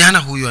kijana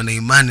huyu ana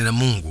imani na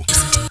Mungu.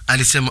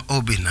 Alisema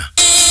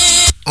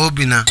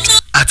Obina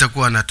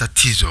atakuwa na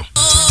tatizo.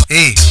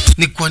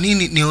 Ni kwa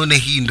nini nione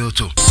hii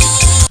ndoto?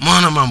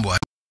 Maana mambo.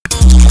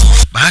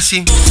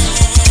 Basi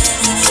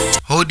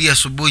hodi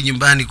asubuhi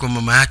nyumbani kwa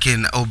mama yake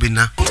na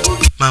Obina.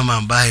 mama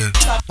ambaye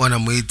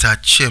wanamuita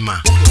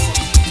Chema.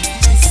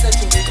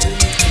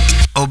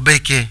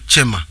 Obeke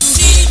Chema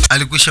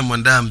alikwisha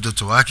mwandaa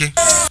mtoto wake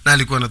na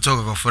alikuwa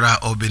anatoka kwa furaha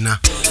Obina.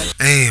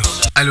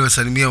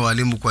 Aliwasalimia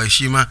walimu kwa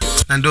heshima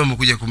na ndio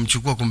amekuja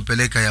kumchukua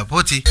kumpeleka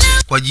airport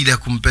kwa ajili ya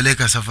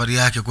kumpeleka safari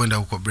yake kwenda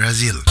huko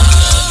Brazil.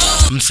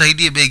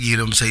 Msaidie begi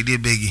hilo, msaidie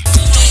begi.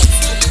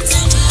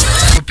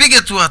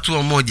 Kupiga tu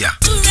hatua moja.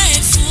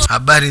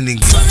 Habari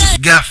nyingi.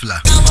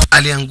 Ghafla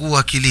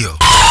aliangua kilio.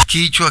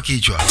 Kichwa.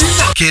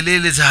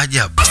 Kelele za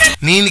ajabu.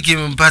 Nini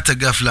kimempata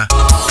ghafla?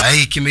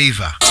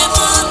 Kimeiva.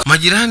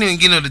 Majirani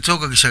wengine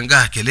walitoka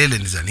kishangaa, kelele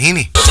ni za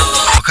nini?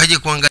 Wakaje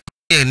kuangalia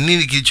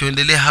nini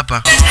kilichoendelea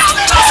hapa.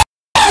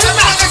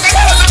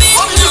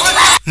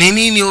 Ni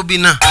nini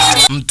Obina?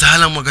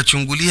 Mtaalamu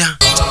akachungulia.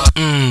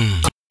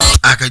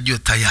 Akajua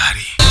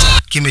tayari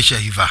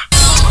kimeshaiva.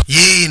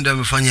 Yeye ndo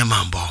amefanya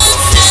mambo.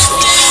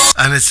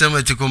 Anasema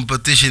eti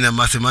competition ya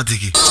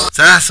mathematics.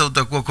 Sasa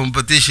utakuwa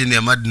competition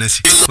ya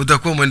madness.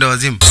 Utakuwa mwenda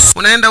wazimu.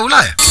 Unaenda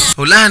Ulaya?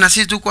 Ulaya na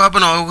sisi tuko hapa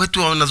na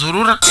wetu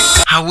wanazurura.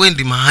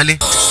 Hauendi mahali.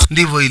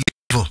 Ndivyo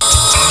ilivyo.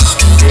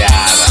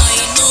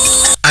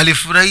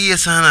 Alifurahia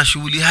sana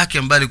shughuli yake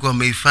ambayo alikuwa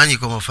ameifanya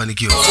kwa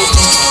mafanikio.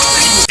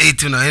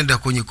 Tunaenda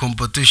kwenye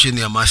competition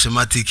ya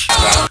mathematics.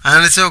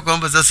 Anasema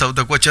kwamba sasa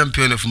utakuwa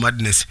champion of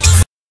madness.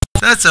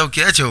 Sasa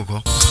ukiacha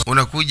huko,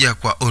 unakuja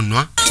kwa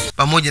Onwa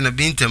pamoja na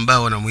binti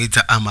ambao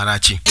wanamuita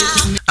Amarachi.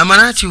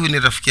 Amarachi huyu ni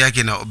rafiki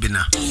yake na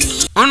Obina.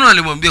 Onwa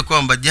alimwambia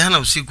kwamba jana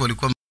usiku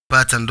alikuwa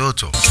amepata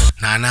ndoto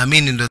na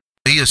anaamini ndoto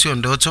hiyo sio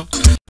ndoto,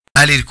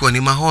 bali ilikuwa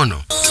ni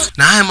maono.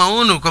 Na haya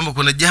maono kwamba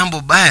kuna jambo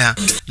baya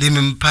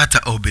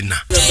limempata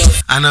Obina.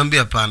 Anaambia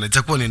hapana,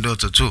 itakuwa ni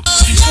ndoto tu.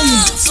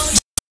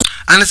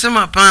 Anasema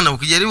hapana,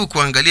 ukijaribu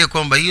kuangalia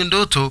kwamba hiyo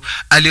ndoto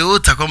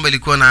aliota kwamba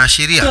ilikuwa na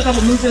ashiria.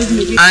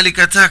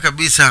 Alikataa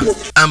kabisa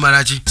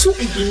Amarachi.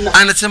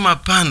 Anasema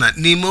hapana,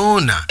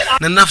 nimeona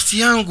na nafsi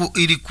yangu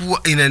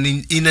ilikuwa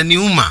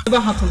inaniuma.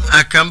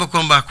 Akaamba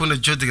kwamba hakuna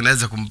chochote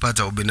kinaweza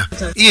kumpata Obina.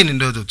 Hiyo ni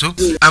ndoto tu.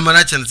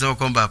 Amarachi anasema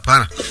kwamba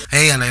hapana.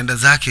 Anaenda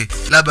zake,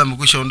 labda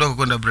amekwisha ondoka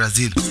kwenda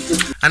Brazil.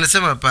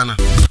 Anasema hapana,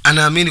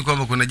 anaamini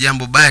kwamba kuna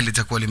jambo baya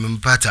litakuwa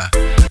limempata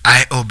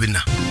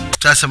Obina.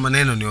 Sasa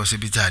maneno ni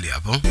hospitali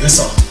hapo.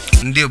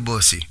 Ndio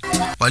bosi.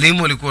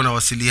 Walimu walikuwa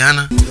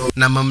wanawasiliana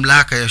na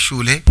mamlaka ya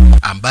shule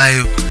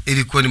ambayo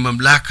ilikuwa ni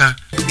mamlaka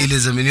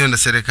ilizaminiwa na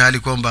serikali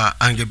kwamba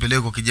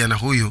angepelekwa kijana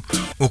huyu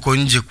uko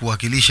nje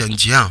kuwakilisha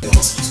nchi yao.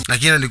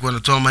 Lakini alikuwa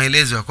anatoa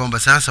maelezo ya kwamba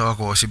sasa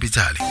wako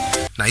hospitali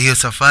na hiyo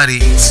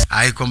safari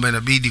kwamba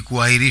inabidi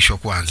kuahirishwa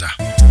kwanza.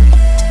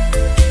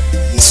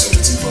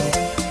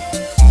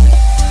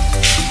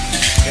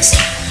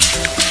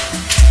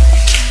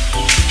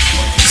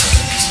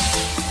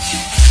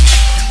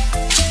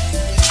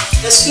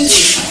 Excuse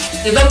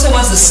me. The doctor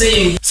wants to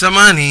see you.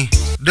 Samani,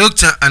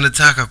 doctor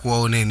anataka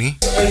kuwaoneni.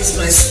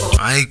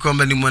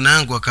 Kwamba ni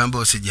mwanangu, akaamba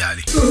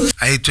usijali.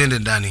 Twende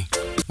ndani.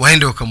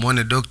 Waende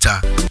wakamuone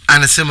doctor.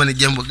 Anasema ni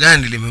jambo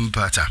gani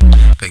limempata.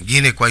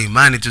 Pengine kwa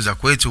imani tu za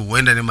kwetu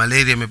huenda ni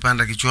malaria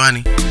imepanda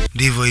kichwani.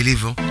 Ndivyo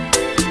ilivyo.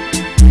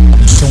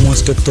 Someone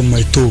stepped on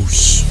my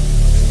toes.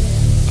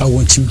 I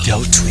want him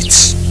dealt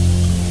with.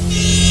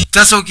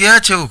 Sasa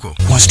ukiacha huko,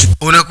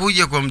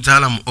 unakuja kwa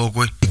mtaalamu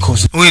Okwe.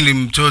 Huyu ni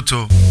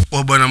mtoto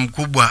wa bwana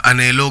mkubwa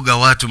anayeloga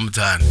watu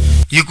mtaani.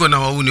 Yuko na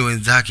wauni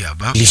wenzake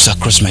hapa. Lives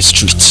across my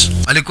street.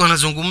 Alikuwa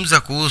anazungumza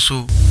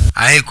kuhusu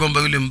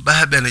kwamba yule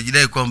mbabe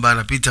anajidai kwamba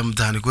anapita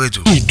mtaani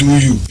kwetu.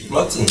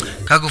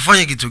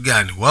 Kakufanya kitu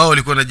gani? Wao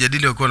walikuwa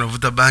wanajadili, walikuwa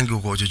wanavuta bangi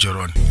huko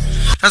chochoroni.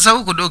 Sasa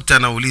huko daktari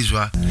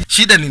anaulizwa,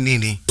 shida ni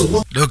nini?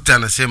 Daktari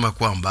anasema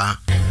kwamba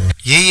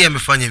yeye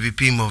amefanya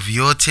vipimo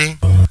vyote,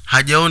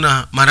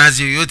 hajaona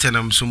maradhi yoyote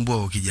yanamsumbua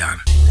huyo kijana.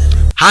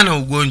 Hana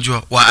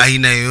ugonjwa wa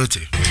aina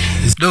yoyote.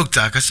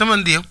 Daktari akasema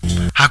ndio,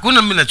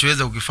 hakuna mimi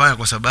nachoweza kukifanya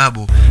kwa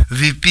sababu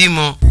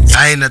vipimo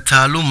aina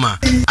taaluma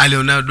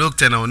alionayo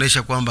daktari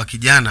anaonyesha kwamba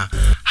kijana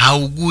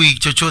haugui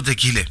chochote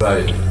kile.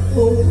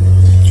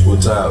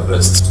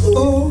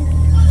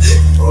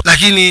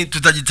 Lakini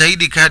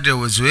tutajitahidi kadri ya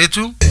uwezo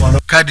wetu,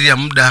 kadri ya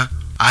muda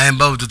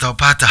ambao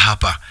tutapata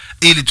hapa,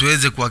 ili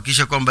tuweze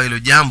kuhakikisha kwamba hilo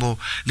jambo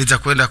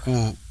litakwenda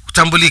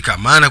kutambulika,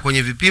 maana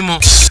kwenye vipimo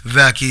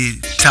vya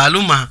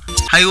kitaaluma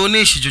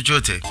haionyeshi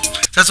chochote.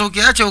 Sasa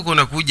ukiacha huko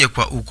unakuja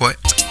kwa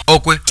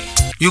Okwe,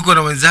 yuko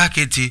na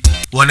wenzake eti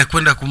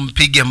wanakwenda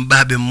kumpiga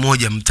mbabe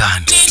mmoja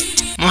mtaani.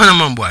 Mwana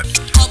mambo hayo.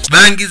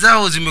 Bangi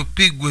zao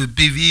zimepigwa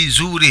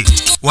vizuri,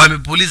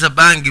 wamepuliza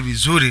bangi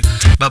vizuri,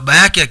 baba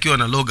yake akiwa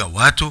analoga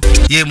watu,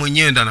 yeye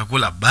mwenyewe ndo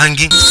anakula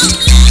bangi.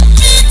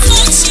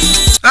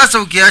 Sasa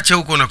ukiacha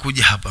huko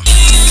unakuja hapa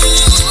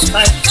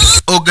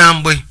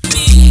Ogambwe.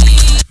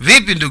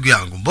 Vipi ndugu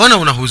yangu, mbona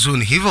una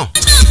huzuni hivyo?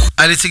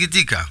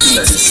 Alisikitika.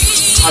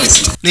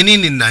 Ni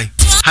nini naye?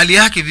 Hali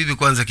yake vipi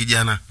kwanza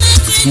kijana?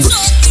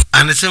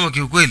 Anasema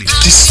kiukweli,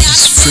 This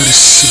is very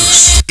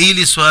serious.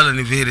 Ili swala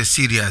ni very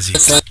serious.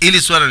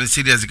 Ili swala ni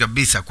serious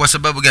kabisa. Kwa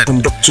sababu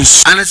gani?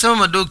 Anasema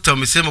madokta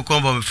wamesema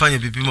kwamba wamefanya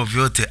vipimo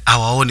vyote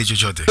hawaoni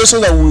chochote. They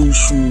said that we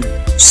should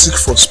seek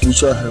for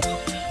spiritual help.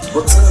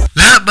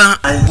 Labda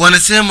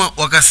wanasema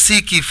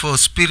wakasiki for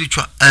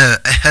spiritual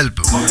help.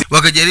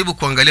 Wakajaribu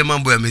kuangalia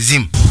mambo ya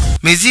mizimu.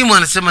 Mizimu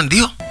anasema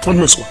ndio.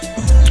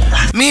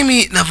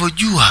 Mimi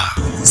ninavyojua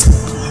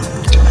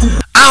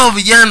hao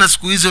vijana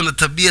siku hizo wana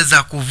tabia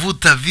za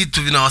kuvuta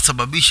vitu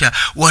vinawasababisha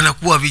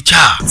wanakuwa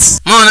vichaa.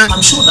 Unaona?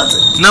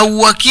 Na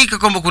uhakika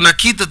kwamba kuna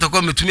kitu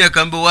atakuwa ametumia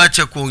kaambia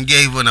waacha kuongea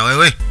hivyo na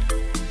wewe.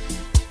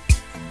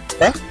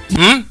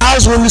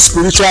 How's only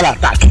spiritual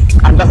attack?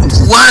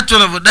 Watu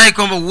wanavodai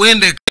kwamba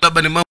uende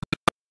labda ni mambo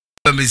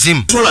ya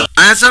mizimu.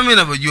 Anasema mimi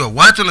ninavyojua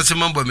watu wanasema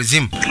mambo ya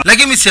mizimu,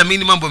 lakini mimi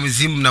siamini mambo ya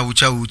mizimu na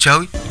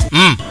uchawi.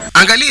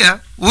 Angalia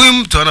huyu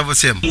mtu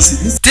anavyosema.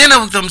 Tena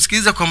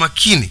utamsikiliza kwa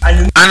makini.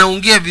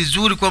 Anaongea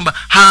vizuri kwamba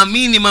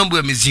haamini mambo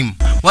ya mizimu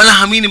wala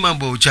haamini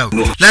mambo ya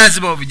uchawi.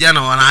 Lazima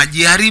vijana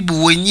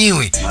wanajaribu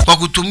wenyewe kwa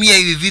kutumia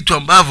hivi vitu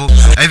ambavyo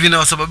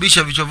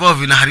vinawasababisha vichwa vyao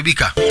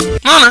vinaharibika.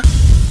 Unaona?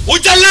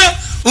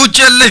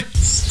 Uchele.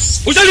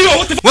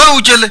 Wewe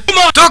uchele.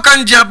 Toka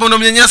nje hapo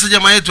unamnyanyasa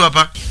jamaa yetu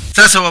hapa.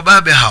 Sasa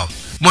wababe hao.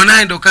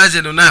 Mwanae ndo kazi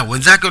anayo.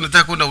 Wenzake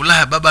wanataka kwenda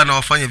Ulaya, baba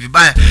anawafanya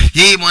vibaya.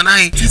 Yeye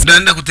mwanae ndo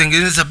anaenda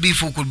kutengeneza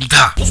bifu huko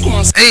mtaa.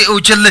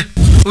 Uchele.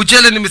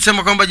 Uchele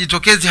nimesema kwamba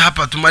jitokeze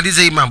hapa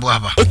tumalize hii mambo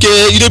hapa.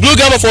 Okay, you the blow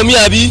grammar for me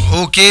abi?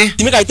 Okay.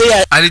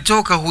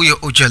 Alitoka huyo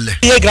Uchele.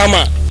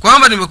 Grammar.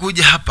 Kwamba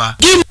nimekuja hapa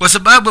kwa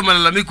sababu ya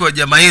malalamiko ya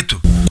jamaa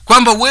yetu.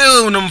 Kwamba wewe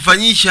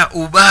unamfanyisha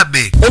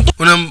ubabe.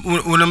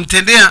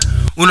 Unamtendea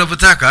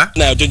unavyotaka.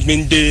 Na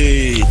judgment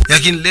day.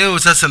 Lakini leo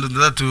sasa ndo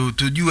tunataka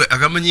tujue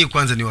kama nyinyi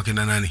kwanza ni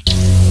wakina nani.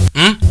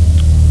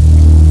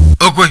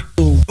 Okay.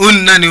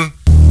 Nani huyu?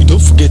 You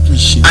don't forget me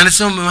shit.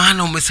 Anasema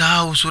maana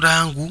umesahau sura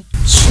yangu.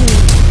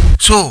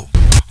 So,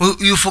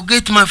 you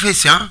forget my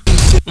face, huh?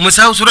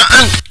 Umesahau sura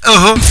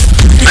yangu.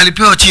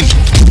 Alipewa chini.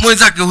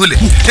 Mwenzake hule.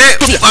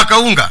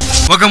 Wakaunga.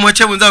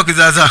 Wakamwachia mwenzao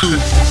kizaazaa.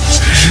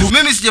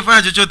 Mimi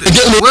sijafanya chochote.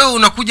 Wewe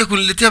unakuja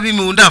kuniletea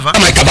mimi undava?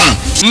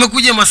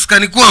 Umekuja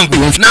maskani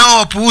kwangu nao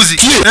wapuuzi.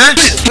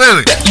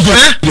 Wewe.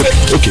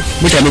 Okay,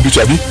 make I know bitch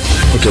abi.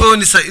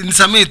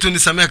 Okay.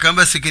 Nisamee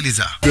kamba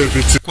sikiliza.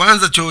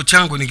 Kwanza choo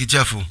changu ni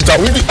kichafu.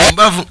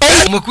 Mbavu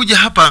umekuja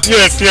hapa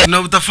na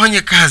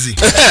utafanya kazi.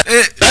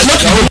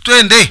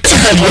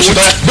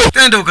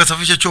 Twende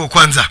ukasafisha choo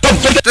kwanza.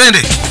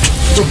 Twende.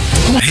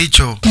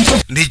 Hicho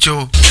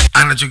ndicho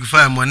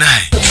anachokifanya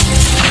mwanae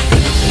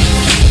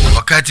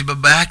wakati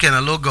baba yake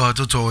analoga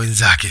watoto wa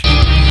wenzake.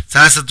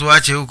 Sasa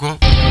tuache huko.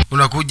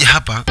 Unakuja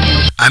hapa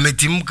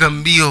ametimka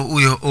mbio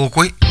huyo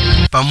Okwe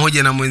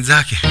pamoja na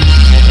mwenzake.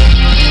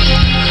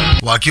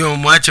 Wakiwa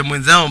mwache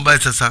mwenzao ambaye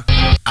sasa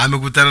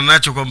amekutana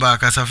nacho kwamba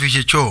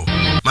akasafishe choo.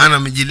 Maana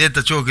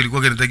amejileta choo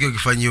kilikuwa kinatakiwa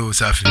kifanyiwe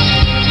usafi.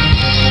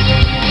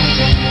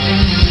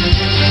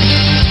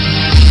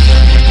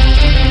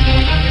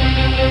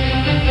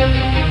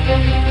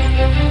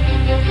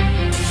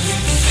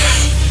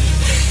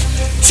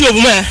 See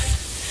over man.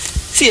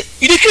 See,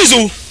 you the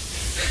crazy.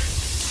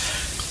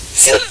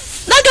 See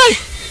that guy.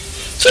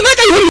 So that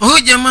guy. Huyu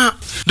jamaa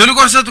ndio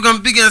alikuwa sasa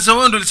tukampiga na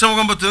sawa, ndio alisema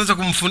kwamba tunaweza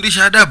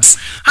kumfundisha adabu.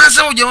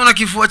 Hasa hujaona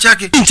kifua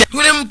chake.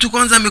 Yule mtu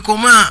kwanza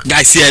amekomaa.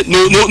 Guys here,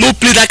 no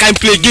play that kind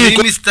play game.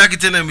 Mimi sitaki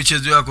tena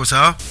michezo yako,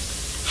 sawa?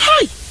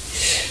 Hi.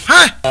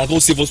 Hi. Go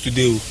save us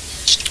today.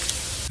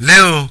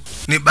 Leo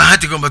ni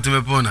bahati kwamba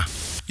tumepona.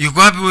 Yuko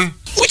wapi huyu?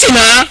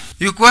 Uchina.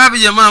 Yuko wapi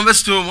jamaa ambaye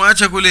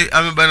tumemwacha kule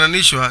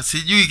amebananishwa,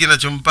 sijui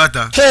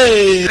kinachompata.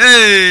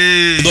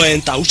 Hey. Don't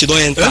enter, uchi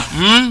don't enter.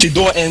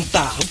 Don't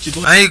enter.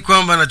 Hai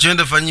kwamba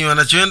anachoenda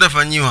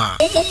fanyiwa.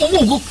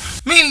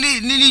 Mimi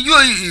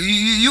nilijua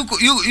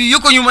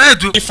yuko nyuma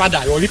yetu.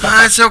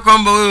 Sio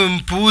kwamba wewe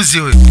mpuuzi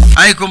wewe.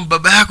 Hai kwamba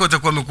baba yako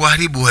atakuwa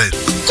amekuharibu wewe.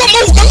 Kama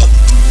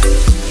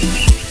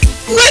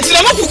wait,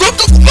 na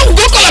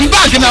mko kwa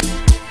mbaki na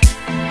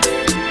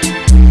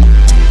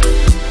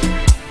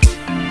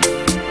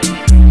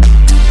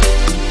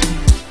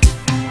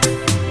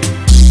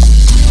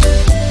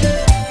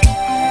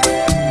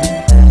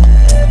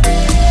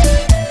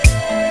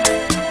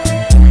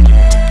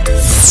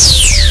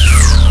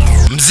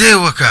mzee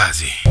wa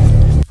kazi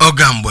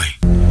Ogambwe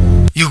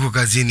yuko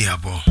kazini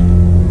hapo.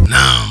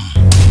 Naam.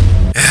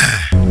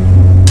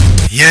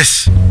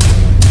 Yes.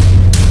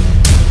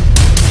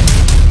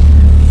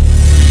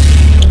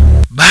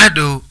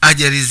 Bado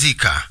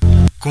hajaridhika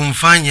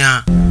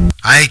kumfanya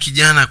aye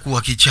kijana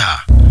kuwa kichaa.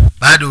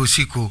 Bado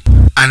usiku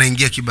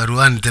anaingia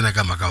kibaruani tena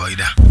kama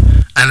kawaida.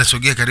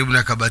 Anasogea karibu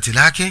na kabati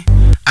lake,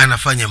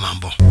 anafanya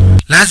mambo.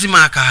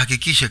 Lazima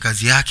akahakikishe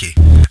kazi yake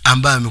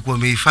ambayo amekuwa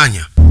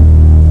ameifanya.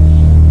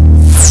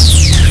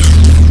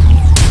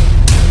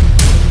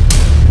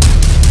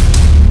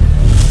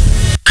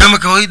 Kama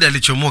kawaida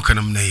alichomoka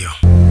namna hiyo.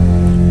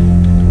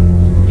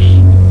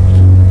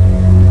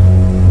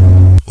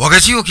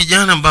 Wakati huo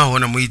kijana ambao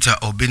wanamuita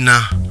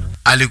Obina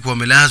alikuwa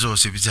amelazwa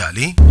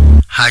hospitali,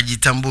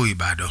 hajitambui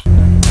bado.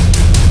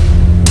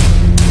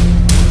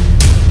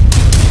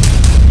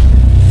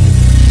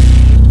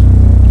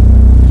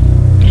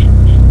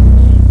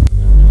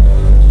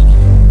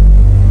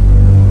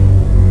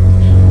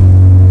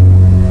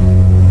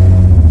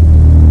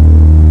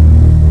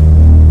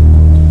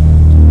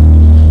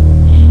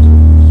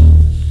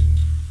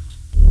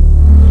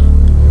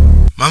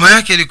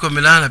 Mamake alikuwa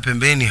amelala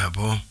pembeni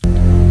hapo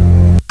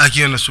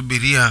akiwa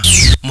anasubiria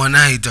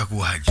mwanae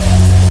itakuwaje.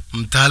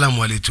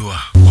 Mtaalamu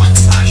alitua.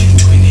 What are you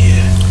doing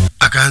here?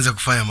 Akaanza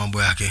kufanya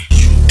mambo yake.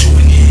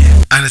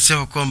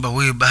 Anasema kwamba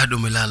wewe bado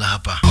umelala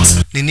hapa.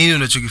 Ni nini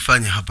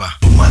unachokifanya hapa?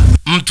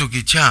 Mtu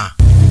kichaa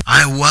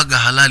huaga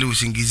halali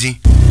usingizi.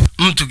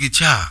 Mtu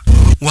kichaa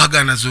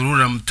waga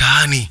anazurura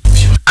mtaani,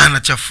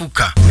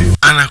 anachafuka,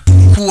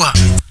 anakuwa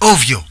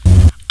ovyo.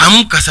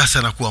 Amka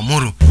sasa na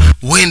kuamuru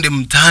uende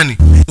mtaani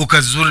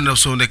ukazuri na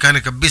usionekane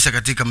kabisa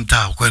katika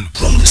mtaa kwenu.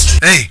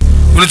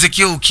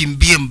 Unatakiwa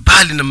ukimbie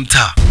mbali na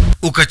mtaa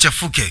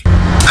ukachafuke.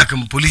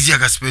 Akampulizia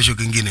ka special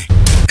kingine.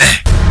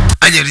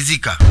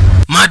 Ajarizika.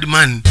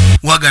 Madman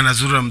waga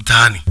anazurura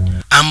mtaani.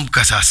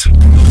 Amka sasa.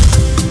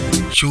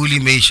 Shughuli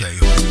imeisha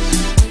hiyo.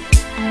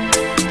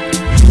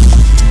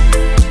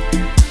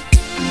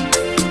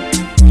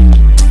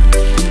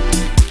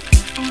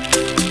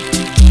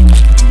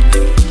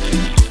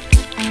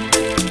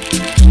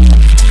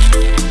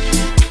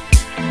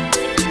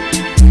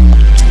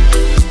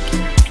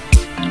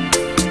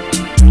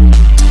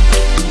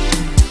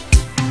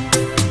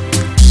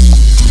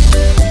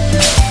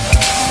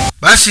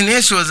 Basi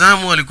nesi wa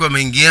zamu alikuwa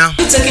ameingia.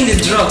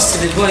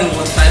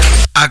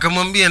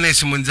 Akamwambia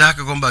nesi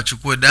mwenzake kwamba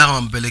achukue dawa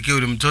ampelekee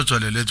yule mtoto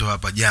aliyeletwa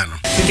hapa jana.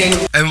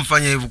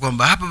 Mfanya hivyo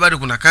kwamba hapa bado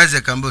kuna kazi.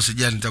 Akaambia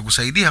usijali,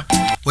 nitakusaidia.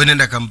 Wewe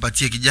nenda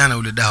kampatie kijana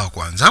ule dawa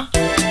kwanza.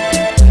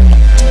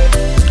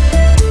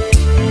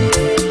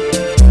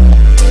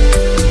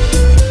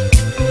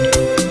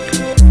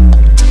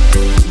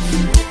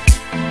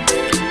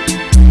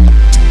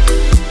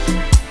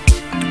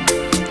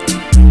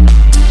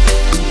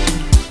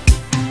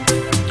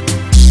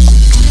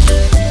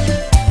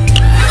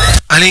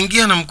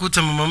 Aliingia na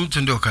mkuta mama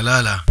mtu ndio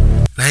kalala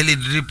na ile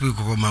drip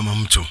iko kwa mama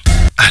mtu.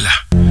 Ala,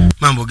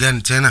 mambo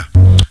gani tena?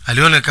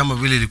 Aliona kama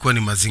vile ilikuwa ni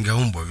mazinga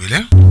umbo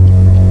vile.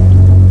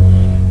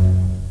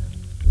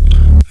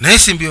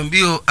 Nesi mbio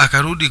mbio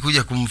akarudi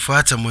kuja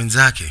kumfuata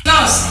mwenzake.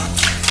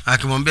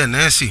 Akimwambia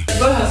nesi,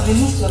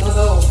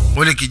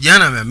 ule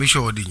kijana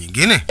amehamishwa wodi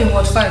nyingine.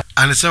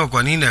 Anasema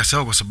kwa nini?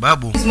 Anasema kwa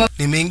sababu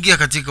nimeingia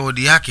katika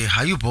wodi yake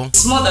hayupo.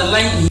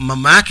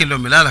 Mama yake ndio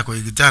amelala kwa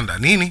kitanda.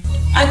 Nini?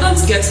 I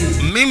don't get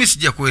it. Mimi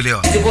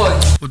sijakuelewa.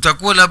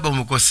 Utakuwa labda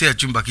umekosea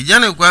chumba.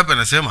 Kijana yuko hapa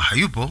anasema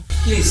hayupo.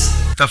 Please.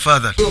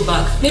 Tafadhali. Go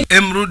back.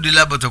 Emrudi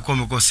labda utakuwa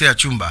umekosea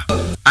chumba.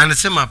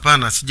 Anasema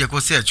hapana,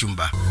 sijakosea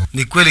chumba.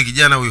 Ni kweli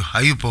kijana huyo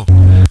hayupo.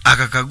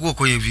 Akakagua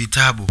kwenye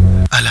vitabu.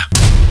 Ala.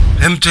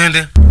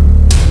 Twende.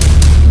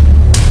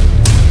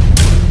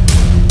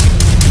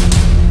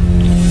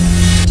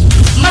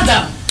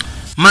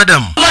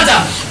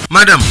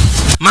 Madam.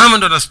 Mama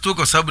ndo anastuka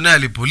kwa sababu naye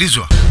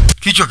alipulizwa.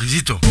 Kichwa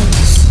kizito.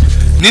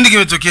 Nini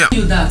kimetokea?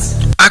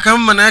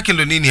 Akamma na yake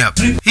ndo nini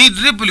hapa? Hii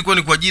drip ilikuwa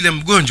ni kwa ajili ya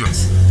mgonjwa.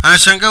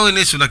 Anashangaa wewe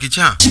nesi una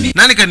kichaa.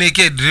 Nani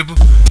kaniwekea drip?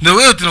 Ndio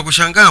wewe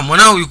tunakushangaa,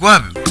 mwanao yuko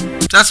wapi?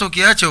 Sasa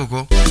ukiacha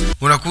huko,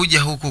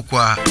 unakuja huku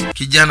kwa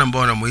kijana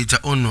ambao anamuita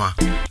Onwa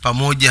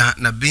pamoja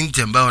na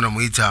binti ambao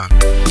anamuita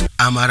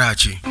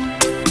Amarachi.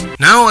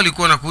 Nao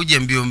walikuwa wanakuja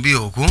mbio mbio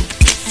huku.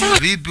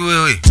 Vipi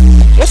wewe?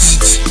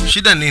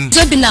 Shida nini?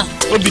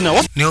 Obina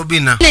what? Ni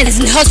Obina. Is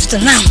in the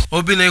hospital now.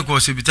 Obina yuko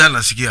hospitali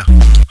nasikia.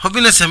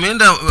 Obina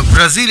semeenda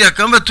Brazil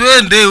akaamba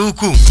tuende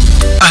huku.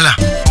 Ala,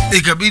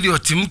 ikabidi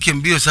watimke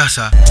mbio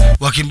sasa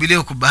wakimbilie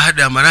huku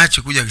baada ya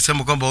Amarachi kuja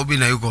akisema kwamba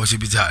Obina yuko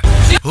hospitali.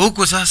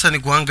 Huko sasa ni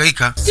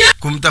kuhangaika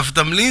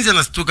kumtafuta mlinzi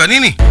na stuka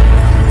nini?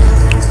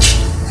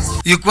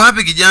 Yuko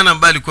wapi kijana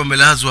ambaye alikuwa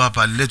amelazwa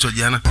hapa aliletwa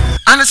jana?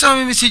 Anasema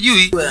mimi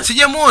sijui.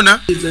 Sijamuona.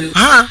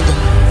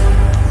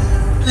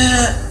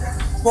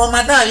 But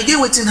madam, you get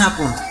what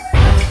happened?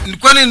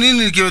 Kwani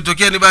nini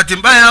kimetokea? Ni bahati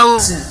mbaya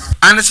au?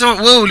 Anasema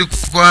wewe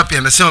ulikuwa wapi?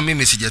 Anasema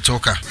mimi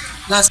sijatoka.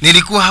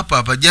 Nilikuwa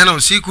hapa jana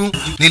usiku,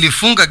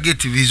 nilifunga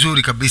geti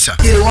vizuri kabisa.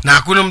 Na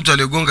hakuna mtu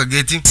aliyegonga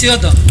geti.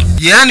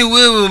 Yaani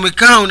wewe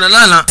umekaa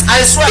unalala.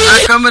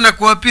 Kama na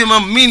kuapia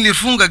mama, mimi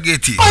nilifunga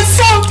geti.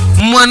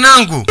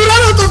 Mwanangu,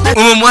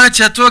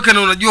 umemwacha atoke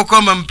na unajua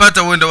kwamba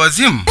mpata uenda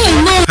wazimu?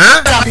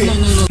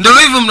 Ndio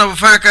hivyo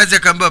mnapofanya kazi.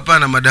 Akaambia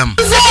hapana madam.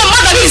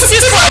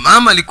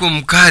 Mama alikuwa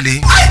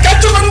mkali.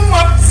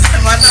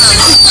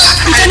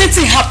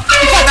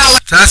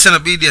 Sasa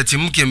inabidi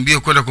atimke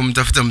mbio kwenda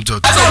kumtafuta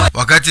mtoto.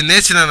 Wakati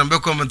nesi ananiambia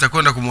kwamba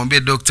nitakwenda kumwambia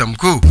daktari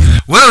mkuu,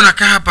 wewe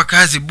unakaa hapa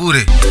kazi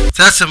bure.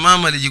 Sasa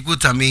mama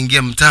alijikuta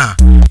ameingia mtaa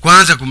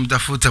kwanza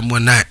kumtafuta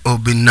mwanae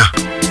Obina.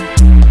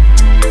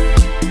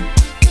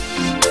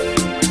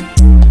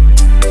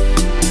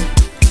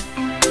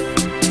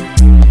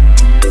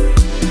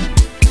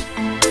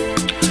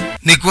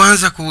 Ni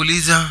kuanza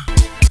kuuliza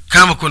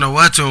kama kuna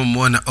watu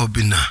wamemuona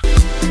Obina.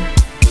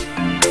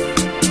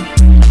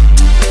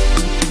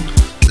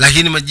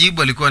 Lakini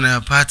majibu alikuwa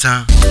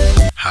anayapata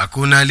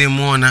hakuna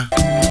aliyemuona.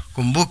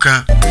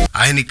 Kumbuka,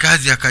 haini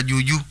kazi ya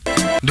kajuju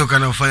ndio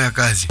kanafanya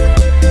kazi.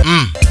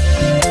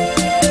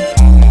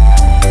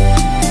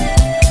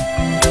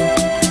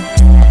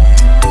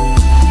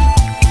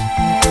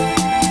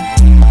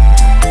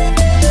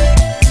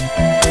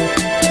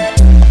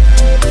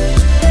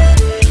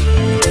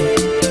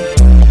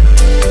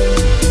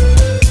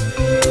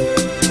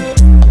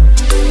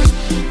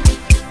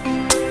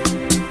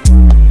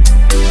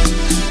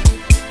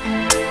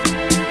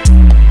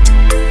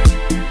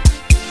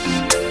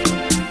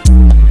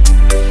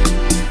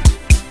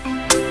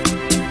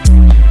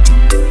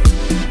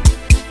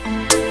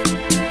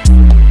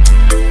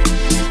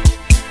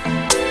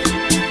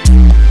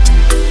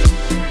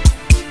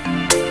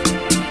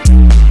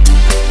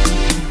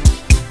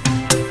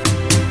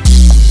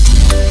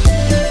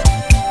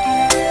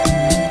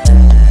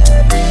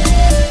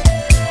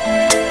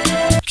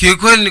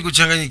 Kiukweli ni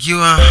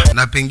kuchanganyikiwa,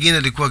 na pengine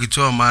alikuwa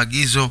akitoa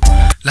maagizo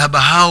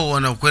labda hao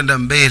wanaokwenda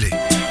mbele.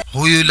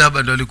 Huyu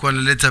labda ndo alikuwa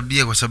analeta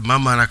bia kwa sababu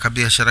mama ana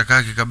biashara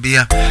yake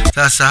kabia.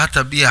 Sasa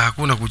hata bia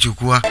hakuna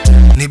kuchukua,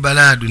 ni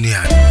balaa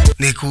duniani.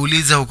 Ni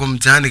kuuliza huko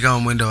mtaani kama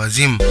mwenda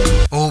wazimu,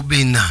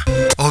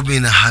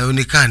 Obina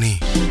haonekani.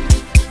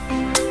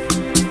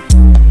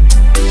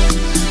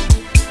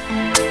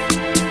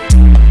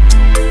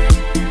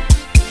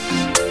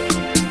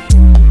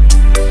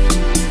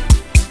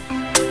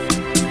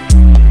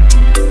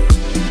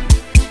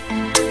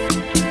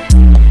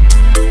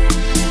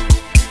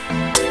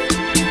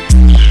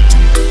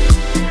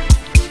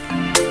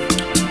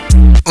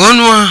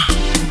 Onwa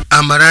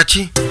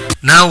Amarachi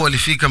nao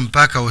walifika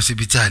mpaka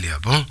hospitali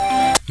hapo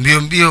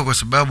mbio kwa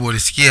sababu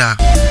walisikia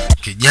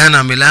kijana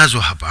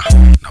amelazwa hapa,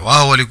 na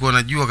wao walikuwa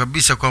wanajua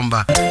kabisa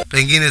kwamba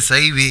pengine sasa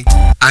hivi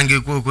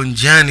angekuwa huko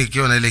njiani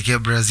ikiwa anaelekea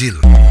Brazil.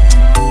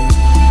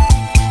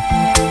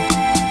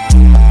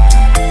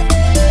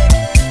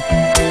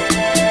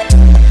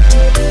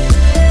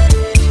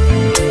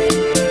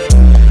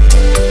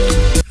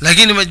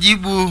 Lakini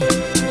majibu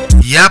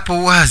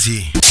yapo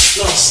wazi.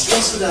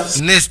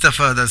 Nesta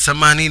father,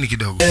 samanini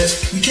kidogo.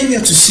 We came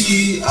here to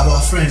see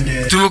our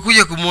friend.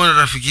 Tumekuja kumuona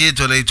rafiki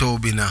yetu anaitwa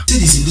Obina.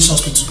 He's in this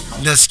hospital.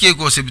 Nasikia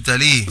kwa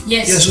hospitali.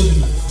 Yes.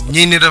 Obina.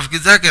 Nyinyi rafiki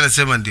zake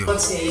anasema ndio.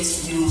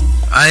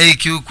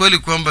 Kiukweli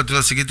kwamba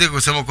tunasikitika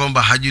kusema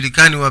kwamba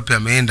hajulikani wapi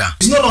ameenda.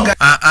 He's no longer.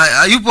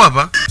 Yupo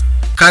hapa.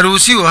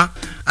 Karuhusiwa,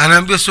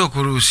 anaambia sio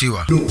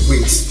kuruhusiwa. No,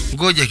 wait.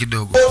 Ngoja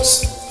kidogo.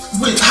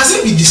 Wait, has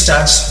he been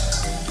discharged?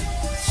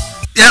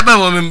 Yaba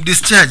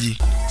wamemdischarge.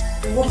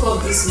 Woke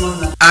up this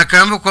morning.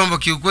 Akaamba kwamba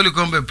kiukweli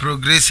kwamba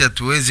progress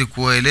hatuwezi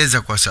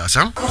kueleza kwa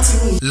sasa,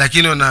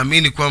 lakini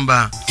wanaamini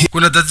kwamba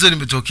kuna tatizo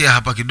limetokea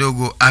hapa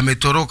kidogo,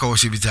 ametoroka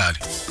hospitali.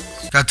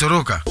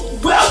 Katoroka.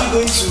 Where are we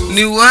going to?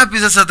 Ni wapi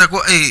sasa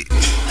atakuwa? I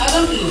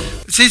don't know.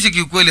 Sisi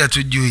kiukweli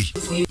hatujui.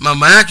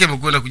 Mama yake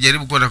amekwenda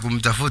kujaribu kwenda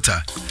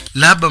kumtafuta.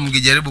 Labda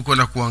mngejaribu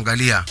kwenda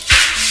kuangalia.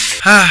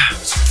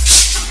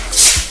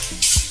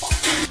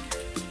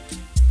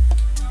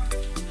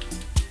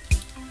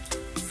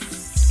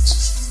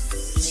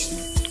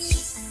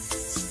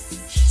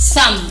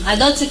 Sam, I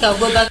don't think I'll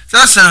go back.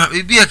 Sasa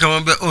bibi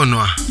akamwambia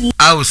Onwa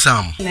au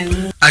Sam,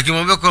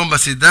 akimwambia kwamba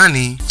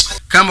sidhani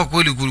kama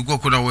kweli kulikuwa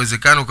kuna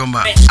uwezekano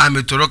kwamba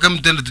ametoroka.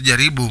 Mtendo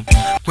tujaribu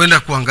kwenda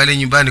kuangalia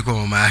nyumbani kwa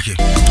mama yake.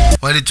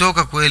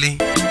 Walitoka kweli,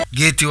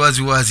 geti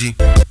wazi,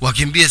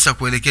 wakimbia sasa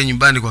kuelekea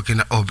nyumbani kwa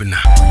kina Obina.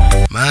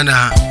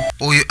 Maana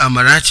huyu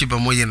Amarachi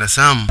pamoja na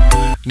Sam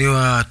ni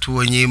watu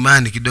wenye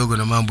imani kidogo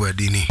na mambo ya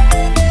dini.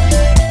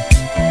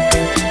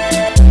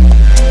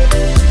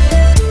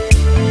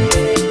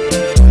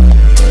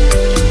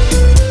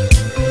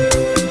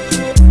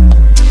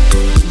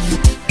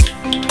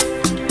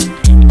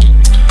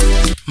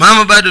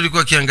 Mama bado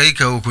alikuwa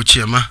akihangaika huko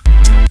Chema.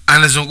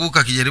 Anazunguka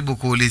akijaribu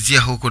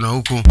kuulizia huko na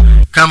huko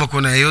kama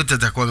kuna yeyote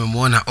atakuwa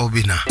amemuona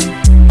Obina.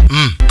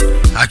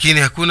 Lakini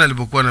hakuna.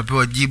 Alipokuwa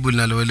anapewa jibu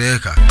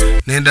linaloeleweka,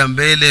 nenda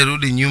mbele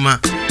rudi nyuma,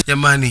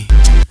 jamani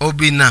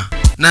Obina,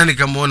 nani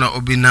kamuona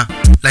Obina?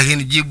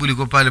 Lakini jibu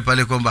liko pale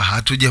pale kwamba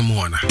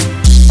hatujamuona.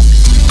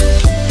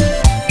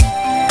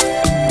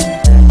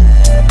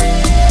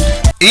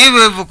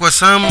 Hivyo kwa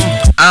Sam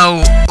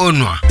au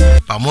Onwa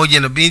pamoja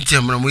na binti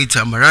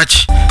anamuita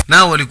Amarachi,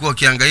 nao walikuwa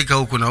wakihangaika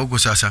huko na huko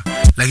sasa.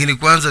 Lakini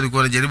kwanza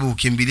walikuwa wanajaribu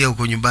kukimbilia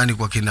huko nyumbani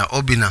kwa kina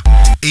Obina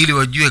ili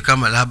wajue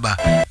kama labda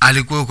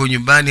alikuwa huko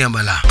nyumbani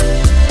ama la.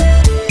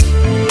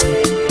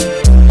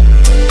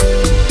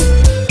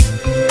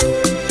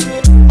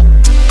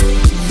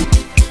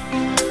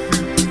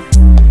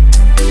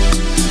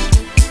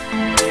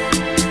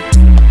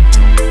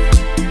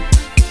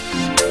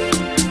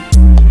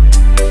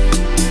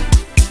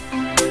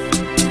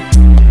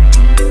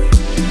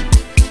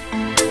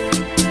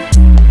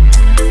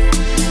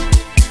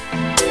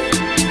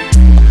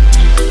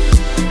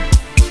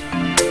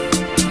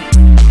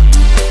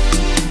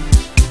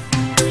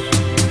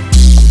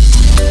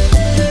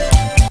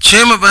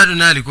 Chema bado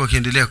naye alikuwa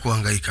akiendelea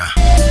kuhangaika.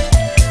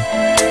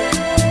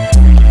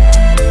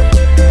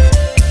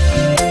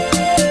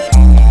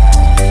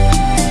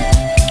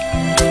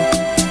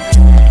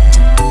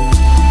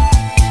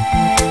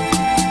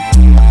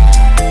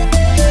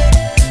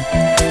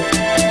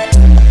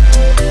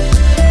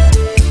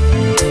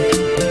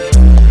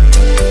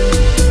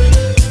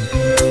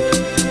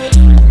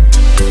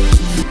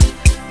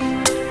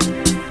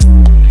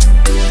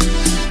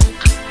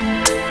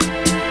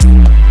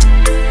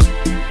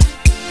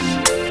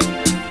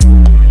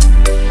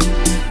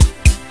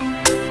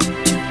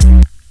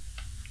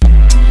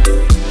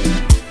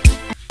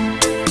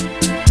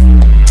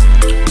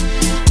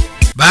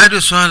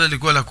 Bado swala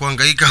lilikuwa la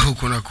kuhangaika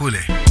huko na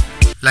kule,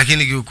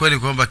 lakini kiukweli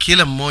kwamba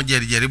kila mmoja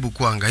alijaribu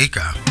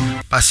kuhangaika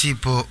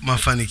pasipo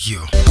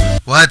mafanikio.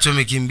 Watu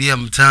wamekimbia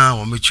mtaa,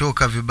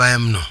 wamechoka vibaya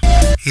mno,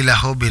 ila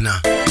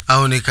Obinna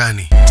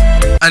haonekani.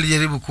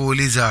 Alijaribu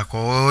kuuliza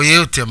kwa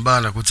yeyote ambaye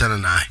anakutana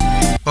naye,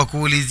 kwa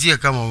kuulizia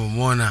kama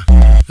wamemwona,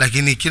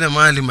 lakini kila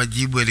mahali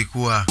majibu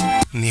yalikuwa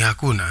ni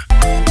hakuna.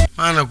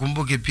 Maana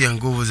kumbuke pia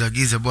nguvu za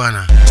giza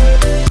bwana,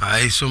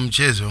 haiso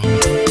mchezo.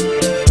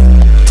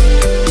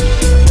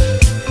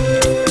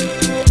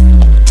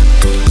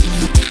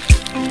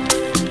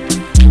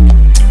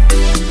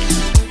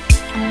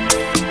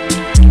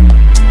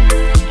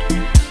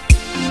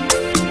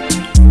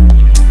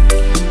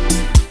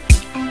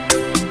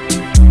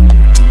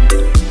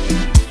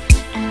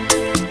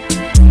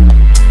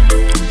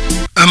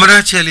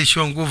 Amarachi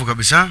alishiwa nguvu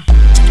kabisa,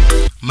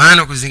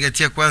 maana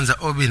kuzingatia kwanza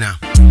Obinna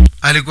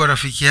alikuwa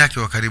rafiki yake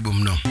wa karibu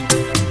mno.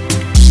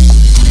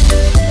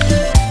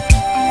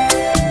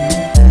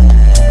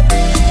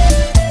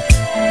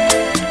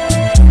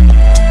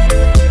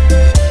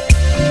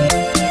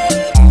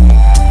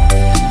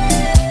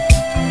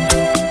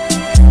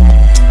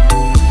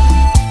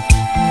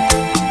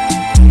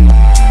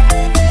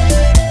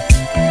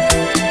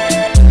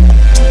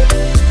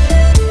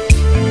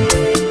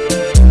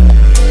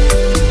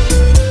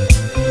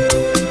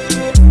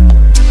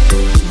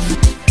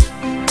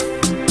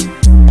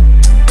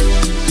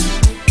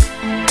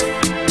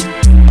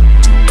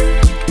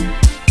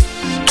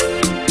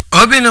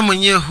 Obinna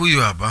mwenyewe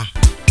huyu hapa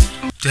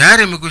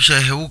tayari amekusha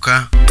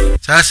heuka.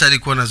 Sasa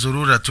alikuwa na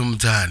zurura tu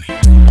mtaani,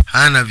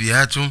 hana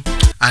viatu,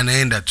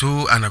 anaenda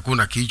tu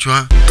anakuna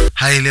kichwa,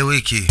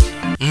 haeleweki.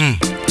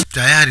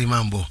 Tayari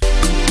mambo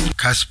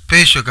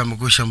kaspesho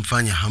kamekusha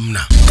mfanya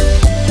hamna.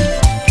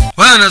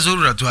 Wala na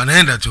zurura tu,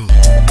 anaenda tu.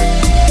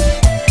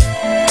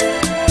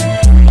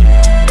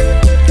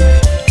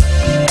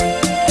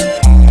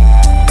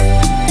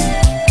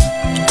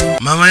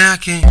 Mama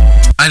yake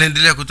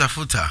aliendelea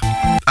kutafuta,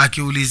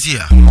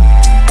 akiulizia.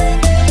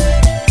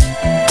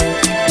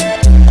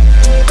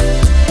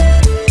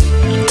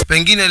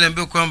 Pengine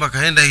aliambiwa kwamba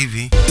kaenda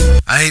hivi,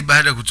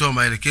 baada ya kutoa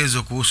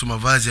maelekezo kuhusu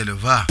mavazi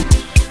aliyovaa,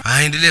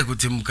 aendelee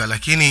kutimka,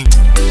 lakini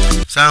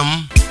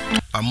Sam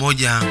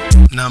pamoja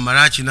na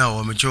Amarachi nao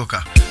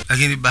wamechoka,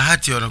 lakini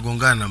bahati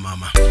wanagongana na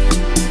mama.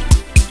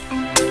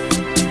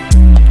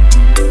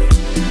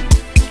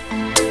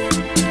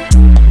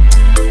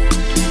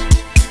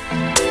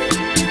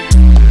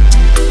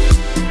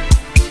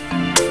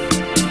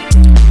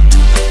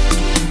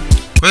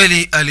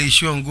 Kweli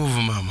aliishiwa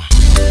nguvu mama.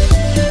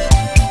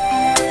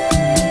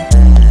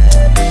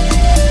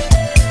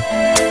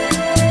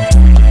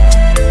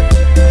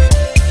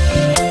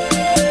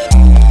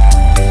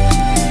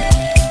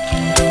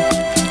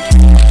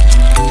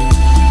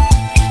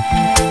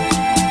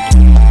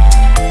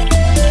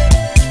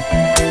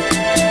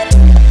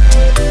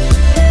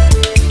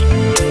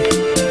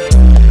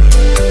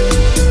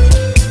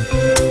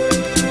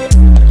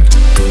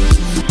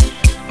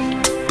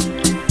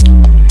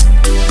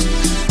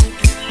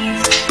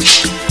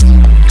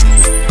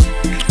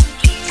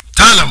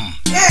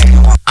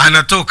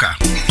 Anatoka.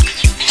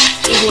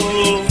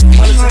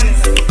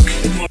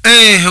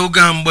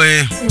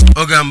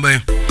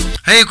 Ogambwe.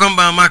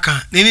 Kwamba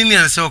maka, nini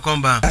anasema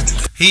kwamba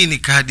hii ni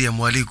kadi ya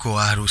mwaliko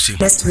wa harusi.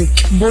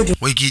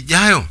 Wiki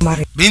ijayo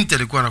binti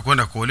alikuwa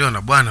anakwenda kuolewa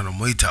na bwana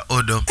anamuita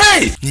Odo.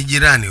 Ni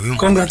jirani huyu.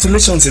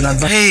 Congratulations in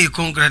advance.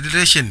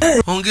 Congratulations.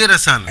 Hongera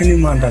sana. Any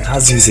man that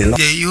has his luck.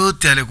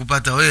 Yeyote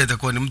alikupata wewe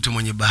atakuwa ni mtu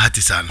mwenye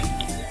bahati sana.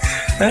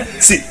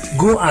 See,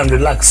 go and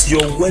relax.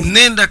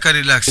 Nenda ka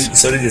relax.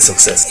 It's already a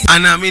success.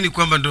 Anaamini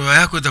kwamba ndoa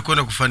yako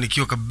itakwenda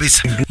kufanikiwa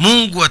kabisa.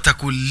 Mungu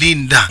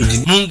atakulinda.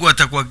 Mungu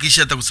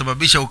atakuhakikisha,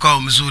 atakusababisha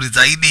ukawa mzuri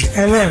zaidi.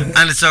 Amen.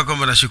 Anasema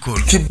kwamba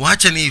nashukuru.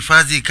 Wacha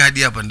nihifadhi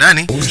kadi hapa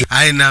ndani.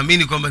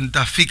 Naamini kwamba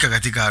nitafika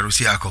katika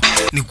harusi yako,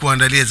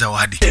 nikuandalie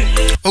zawadi.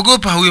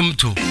 Ogopa huyo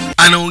mtu,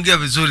 anaongea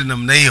vizuri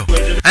namna hiyo.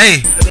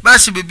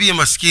 Basi bibi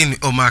maskini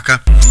Omaka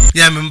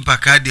amempa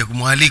kadi ya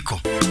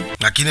kumwaliko,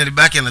 lakini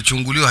alibaki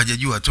anachunguliwa,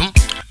 hajajua tu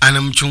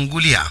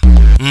anamchungulia.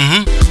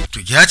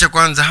 Tukiacha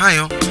kwanza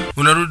hayo,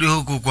 unarudi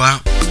huku kwa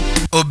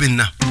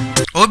Obinna.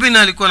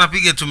 Obinna alikuwa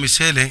anapiga tu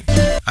misele,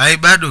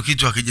 bado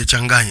kitu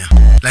hakijachanganya,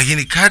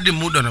 lakini kadri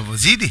muda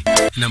unavyozidi,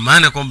 ina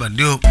maana kwamba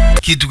ndio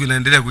kitu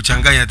kinaendelea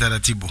kuchanganya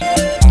taratibu.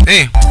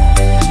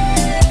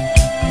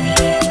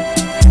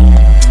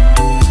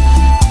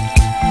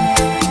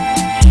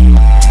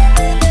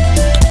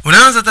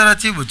 Unaanza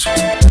taratibu tu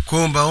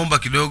kuomba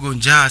kidogo,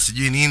 njaa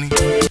sijui nini,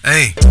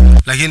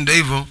 lakini ndio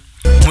hivyo,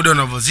 muda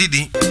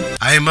unavyozidi,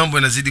 mambo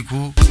yanazidi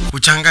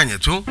kuchanganya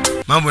tu,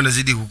 mambo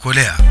yanazidi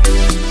kukolea.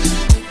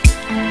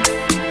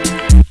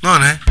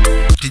 Naona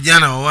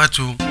kijana wa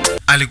watu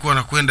alikuwa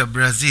anakwenda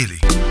Brazil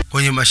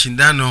kwenye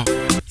mashindano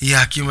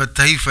ya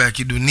kimataifa ya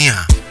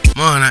kidunia,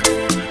 unaona,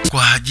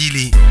 kwa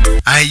ajili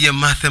ya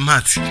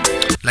mathematics,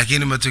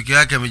 lakini matokeo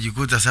yake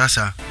amejikuta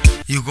sasa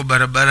yuko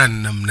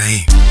barabarani namna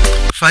hii.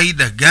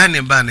 Faida gani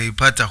ambayo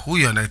anaipata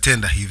huyo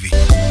anatenda hivi?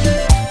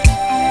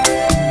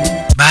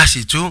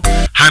 Basi tu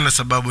hana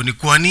sababu ni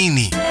kwa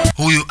nini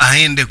huyu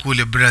aende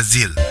kule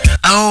Brazil.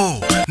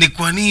 Au ni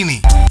kwa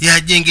nini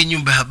yajenge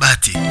nyumba ya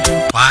bati?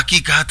 Kwa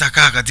hakika hata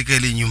kaa katika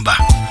ile nyumba.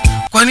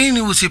 Kwa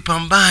nini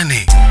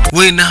usipambane?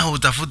 Wewe nao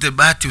utafute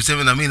bati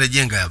useme na mimi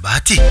najenga ya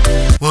bati?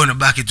 Wewe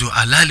unabaki tu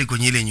alali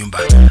kwenye ile nyumba.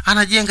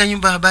 Anajenga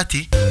nyumba ya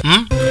bati,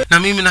 na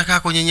mimi nakaa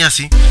kwenye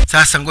nyasi.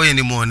 Sasa ngoja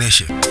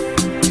nimuoneshe.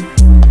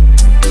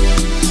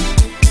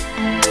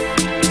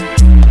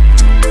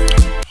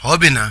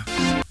 Hobina,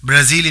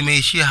 Brazil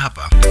imeishia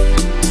hapa.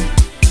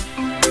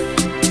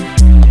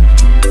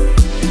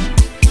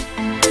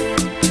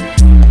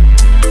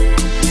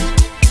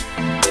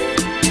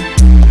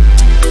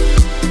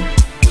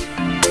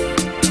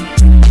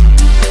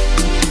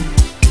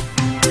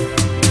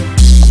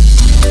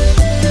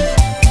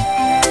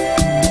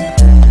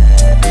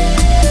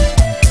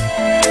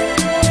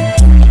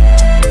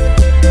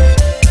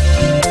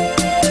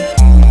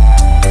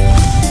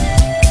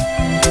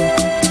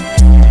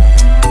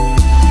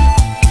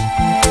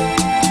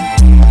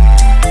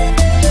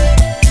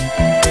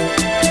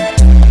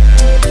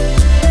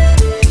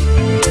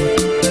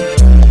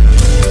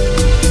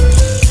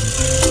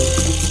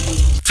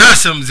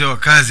 Sasa mzee wa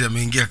kazi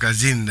ameingia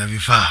kazini na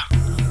vifaa.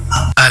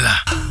 Ala,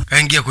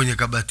 kaingia kwenye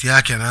kabati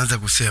yake, anaanza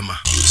kusema,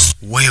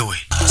 wewe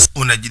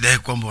unajidai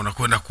kwamba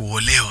unakwenda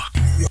kuolewa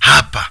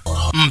hapa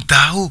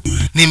mtaa huu.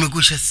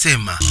 Nimekusha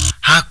sema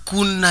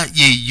hakuna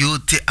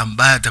yeyote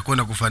ambaye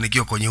atakwenda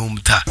kufanikiwa kwenye huu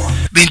mtaa.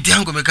 Binti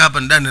yangu amekaa hapa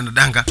ndani na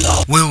danga,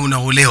 wewe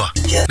unaolewa,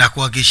 na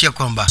kuhakikishia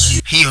kwamba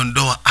hiyo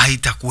ndoa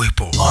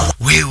haitakuwepo.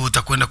 Wewe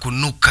utakwenda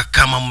kunuka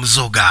kama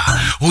mzoga.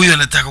 Huyu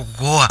anataka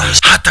kukuoa,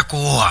 hata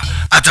kuoa,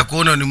 hata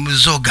kuona ni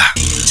mzoga.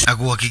 Na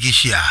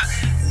kuhakikishia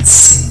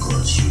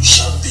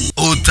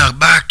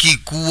utabaki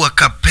kuwa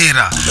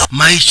kapera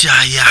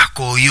maisha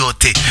yako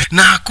yote,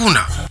 na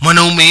hakuna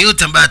mwanaume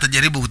yote ambaye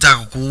atajaribu kutaka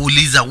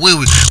kuuliza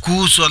wewe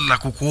kuhusu la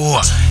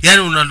kukuoa.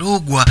 Yani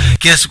unalogwa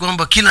kiasi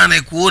kwamba kila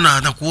anayekuona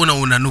anakuona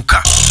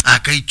unanuka.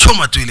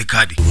 Akaichoma tu ile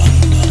kadi.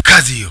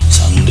 Kazi hiyo.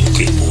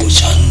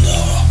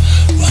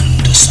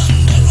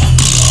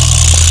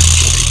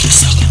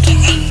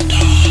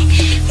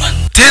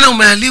 Tena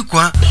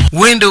umealikwa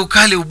uende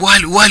ukale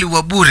wali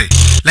wa bure,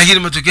 lakini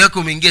matokeo yako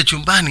umeingia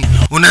chumbani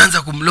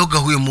unaanza kumloga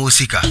huyo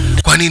muhusika.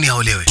 Kwa nini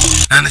aolewe?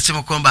 Na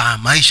anasema kwamba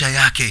maisha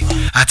yake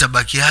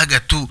atabakiaga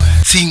tu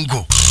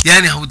single.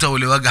 Yani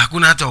hautaolewaga,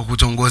 hakuna hata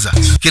wakutongoza.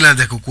 Kila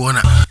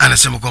atakayokuona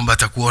anasema kwamba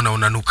atakuona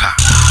unanuka.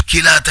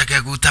 Kila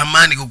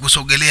atakayokutamani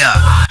kukusogelea,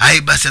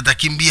 hai basi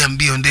atakimbia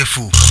mbio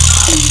ndefu.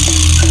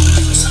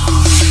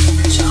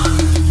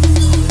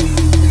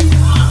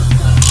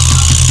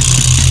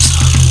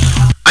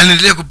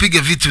 Anaendelea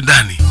kupiga vitu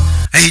ndani.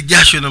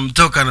 Jasho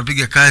inamtoka,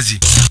 anapiga kazi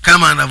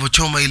kama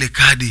anavochoma ile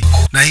kadi,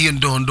 na hiyo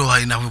ndoa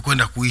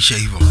inavyokwenda kuisha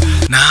hivyo.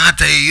 Na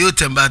hata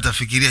yeyote ambaye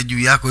atafikiria juu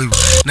yako hivyo,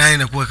 naye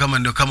inakuwa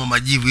kama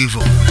majivu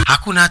hivyo.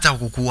 Hakuna hata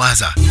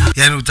kukuwaza.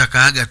 Yani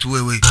utakaaga tu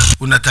wewe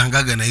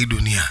unatangaga na hii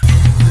dunia.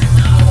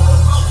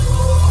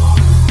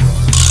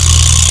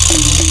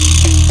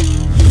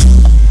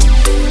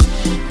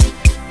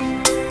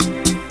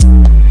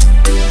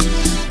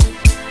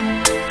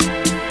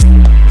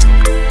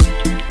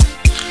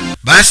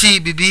 Basi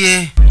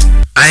bibie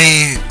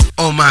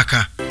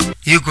Omaka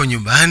yuko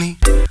nyumbani.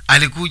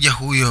 Alikuja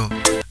huyo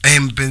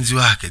mpenzi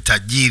wake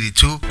tajiri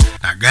tu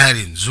na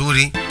gari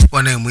nzuri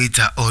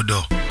wanayemuita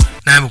Odo,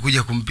 na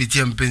amekuja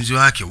kumpitia mpenzi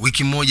wake.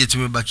 Wiki moja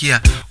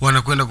tumebakia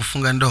wanakwenda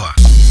kufunga ndoa.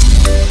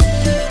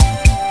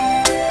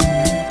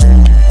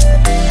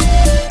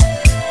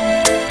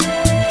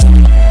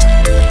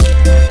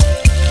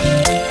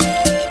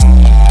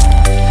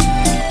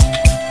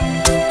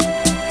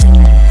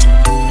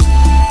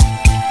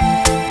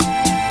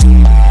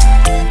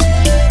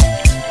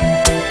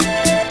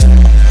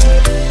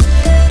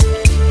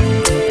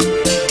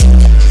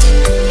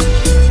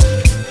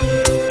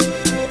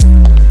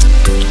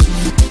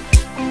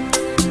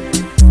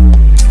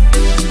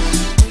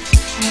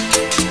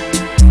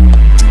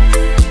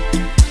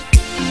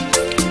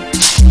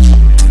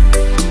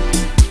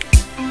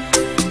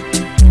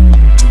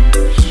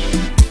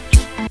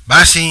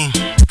 Basi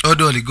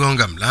Odo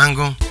aligonga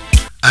mlango,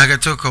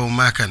 akatoka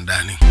Omaka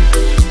ndani.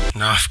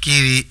 Na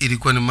wafikiri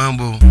ilikuwa ni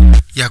mambo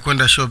ya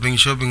kwenda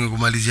shopping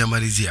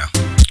kumalizia.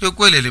 Kwa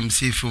kweli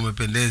alimsifu,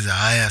 umependeza.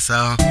 Haya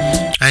sawa.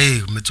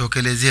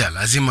 Umetokelezea.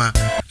 Lazima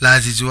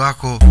lazizi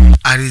wako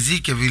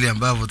arizike vile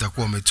ambavyo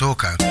utakuwa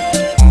umetoka.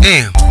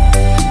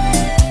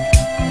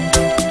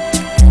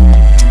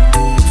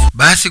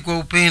 Basi kwa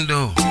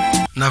upendo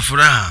na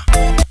furaha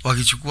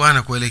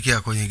wakichukuana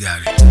kuelekea kwenye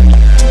gari.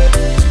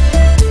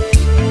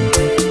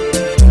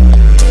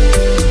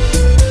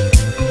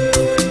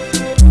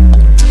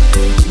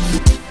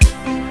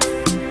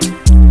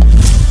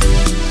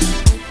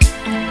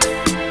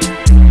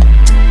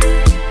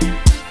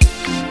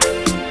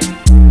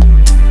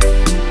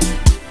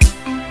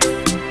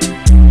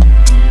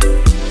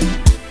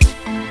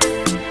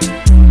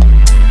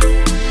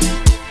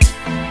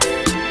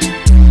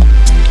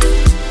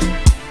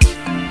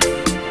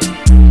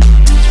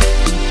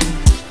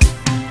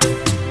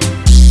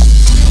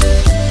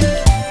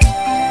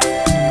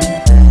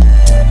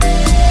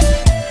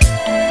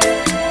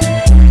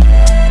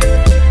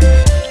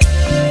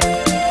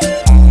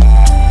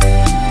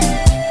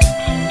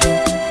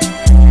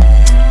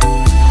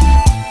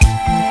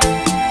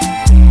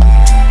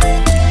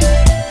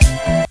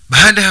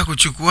 Baada ya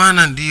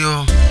kuchukuana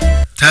ndio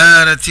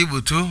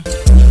taratibu tu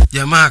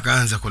jamaa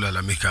akaanza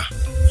kulalamika.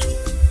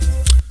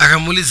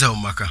 Akamuuliza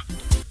Omaka,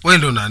 wewe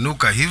ndo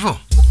unanuka hivyo?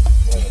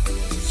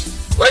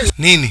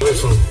 Nini?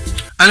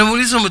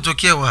 Anamuuliza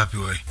umetokea wapi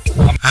wewe?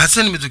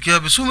 Hasa nimetokea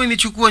wapi? Sio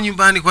umenichukua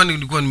nyumbani, kwani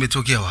nilikuwa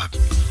nimetokea wapi?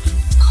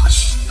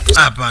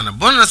 Hapana,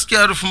 mbona nasikia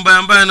harufu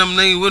mbaya mbaya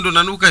namna hii? Wewe ndo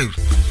unanuka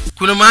hivyo?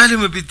 Kuna mahali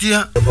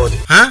umepitia?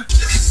 Ha?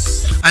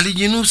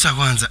 Alijinusa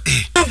kwanza.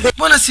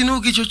 Mbona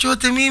sinuki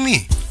chochote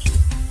mimi?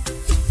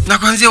 Na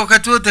kuanzia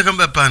wakati wote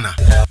akamwambia hapana,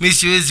 mimi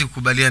siwezi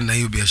kukubaliana na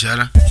hiyo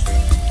biashara.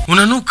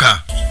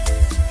 Unanuka.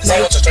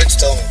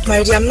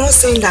 My dear, I'm not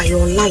saying that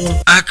you're lying.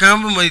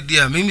 Akaamba my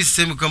dear, mimi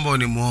sisemi kwamba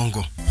ni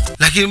muongo.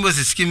 Lakini mbona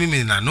sisikii mimi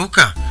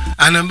ninanuka?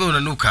 Anaambia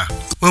unanuka.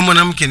 Wewe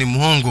mwanamke ni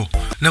muongo.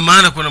 Na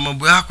maana kuna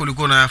mambo yako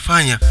ulikuwa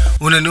unayafanya,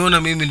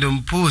 unaniona mimi ndo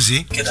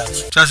mpuzi.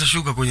 Sasa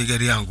shuka kwenye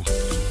gari yangu.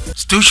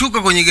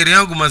 Situshuka kwenye gari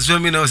yangu, maziwa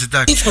mimi nao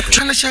sitaki.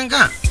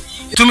 Anashangaa.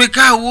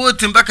 Tumekaa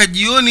wote mpaka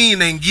jioni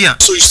inaingia.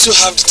 So you still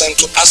have the time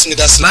to ask me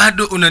that.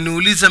 Bado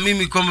unaniuliza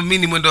mimi kwamba mimi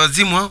ni mwendo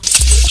wazimu?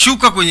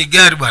 Shuka kwenye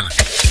gari bwana.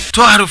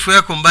 Toa harufu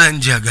yako mbaya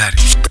nje ya gari.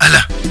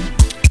 Ala.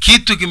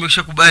 Kitu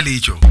kimeshakubali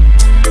hicho.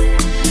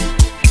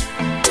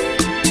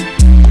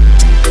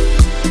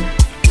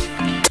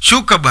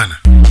 Shuka bana.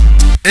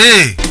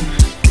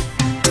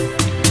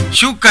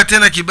 Shuka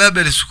tena,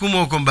 kibabe alisukuma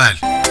huko mbali.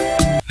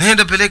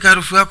 Naenda peleka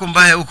harufu yako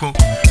mbaya huko.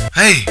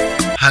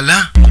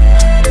 Hala.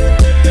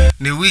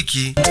 Ni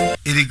wiki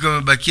ilikuwa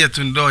imebakia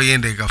tu ndoa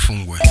iende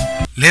ikafungwe.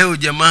 Leo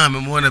jamaa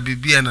amemwona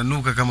bibi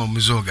ananuka kama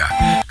mzoga.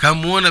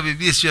 Kamuona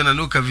bibi sio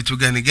ananuka vitu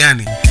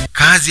gani.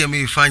 Kazi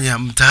ameifanya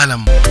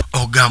mtaalamu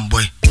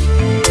Ogambwe.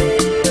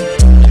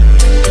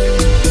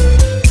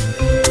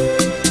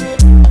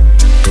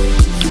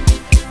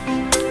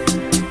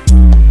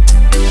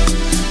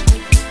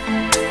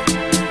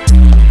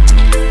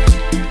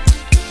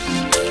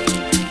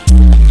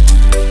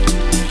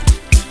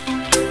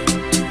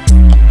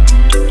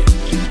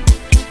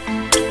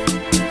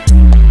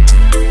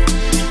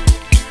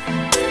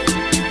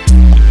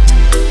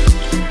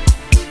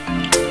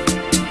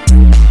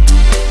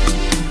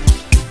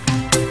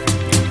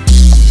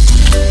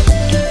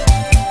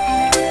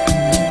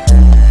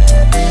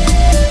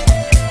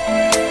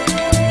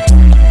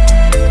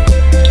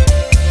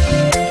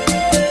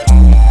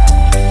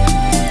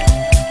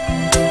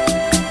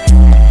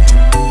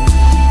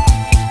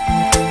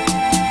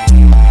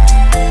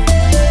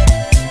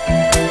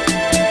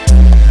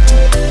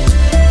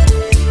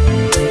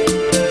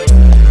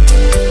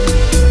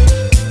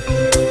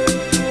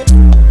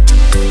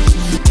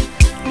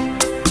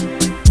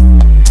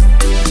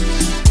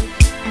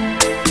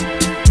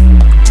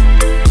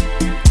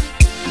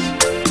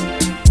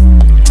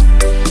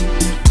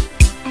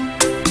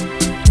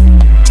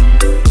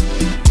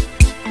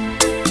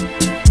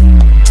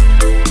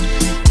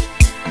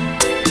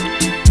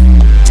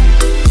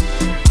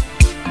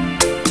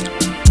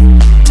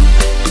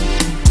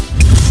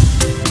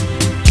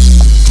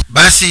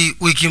 Basi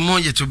wiki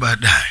moja tu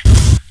baadaye,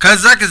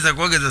 kazi zake za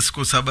kuaga za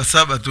siku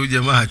 7 tu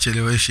jamaa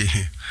acheleweshi.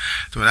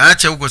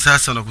 Tunaacha huko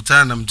sasa,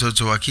 unakutana na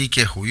mtoto wa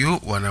kike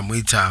huyu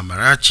wanamuita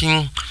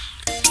Amarachi.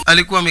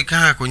 Alikuwa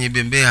amekaa kwenye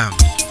bembea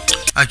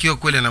akiwa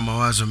kweli na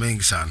mawazo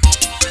mengi sana.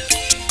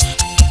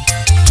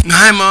 Na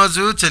haya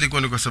mawazo yote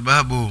alikuwa ni kwa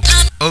sababu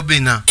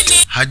Obina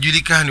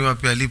hajulikani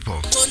wapi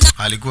alipo.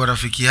 Alikuwa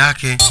rafiki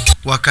yake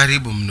wa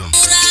karibu mno.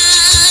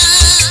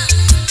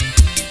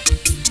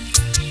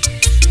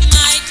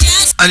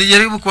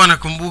 Alijaribu kuwa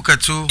anakumbuka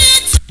tu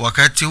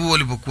wakati huo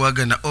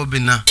alipokuaga na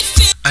Obina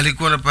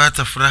alikuwa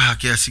anapata furaha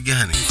kiasi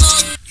gani.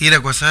 Ila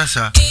kwa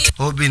sasa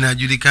Obina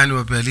hajulikani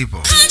wapi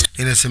alipo.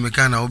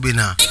 Inasemekana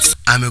Obina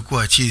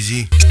amekuwa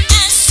chizi.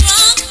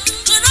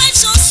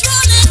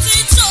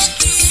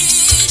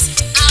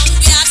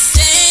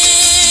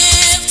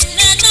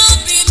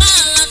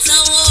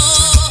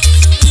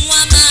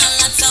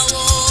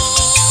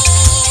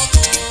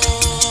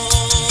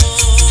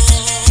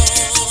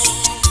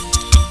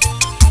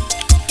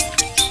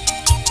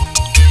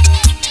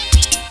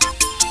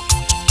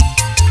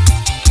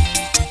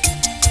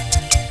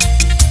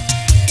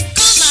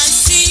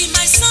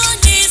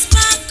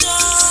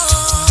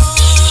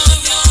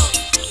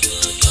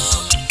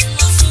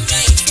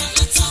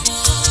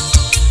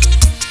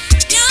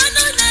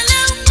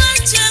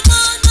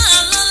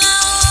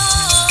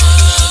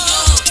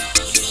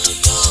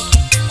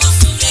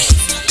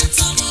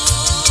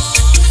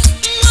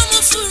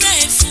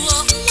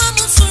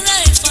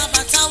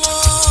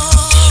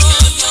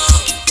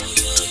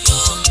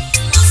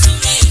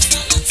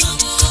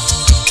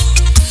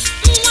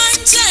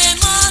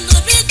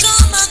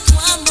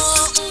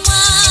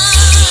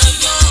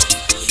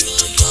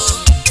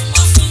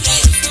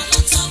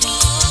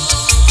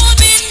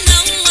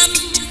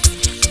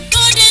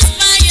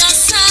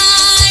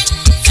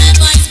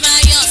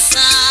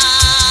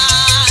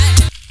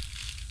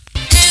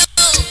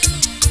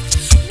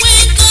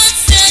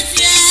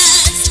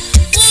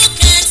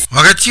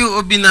 Wakati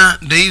Obina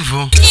ndio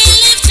hivyo,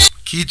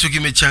 kitu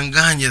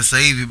kimechanganya sasa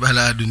hivi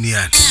balaa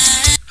duniani.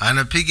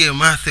 Anapiga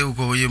mathe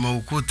huko kwenye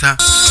maukuta,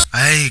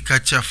 ai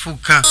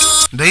kachafuka.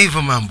 Ndio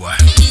hivyo mambo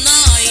haya.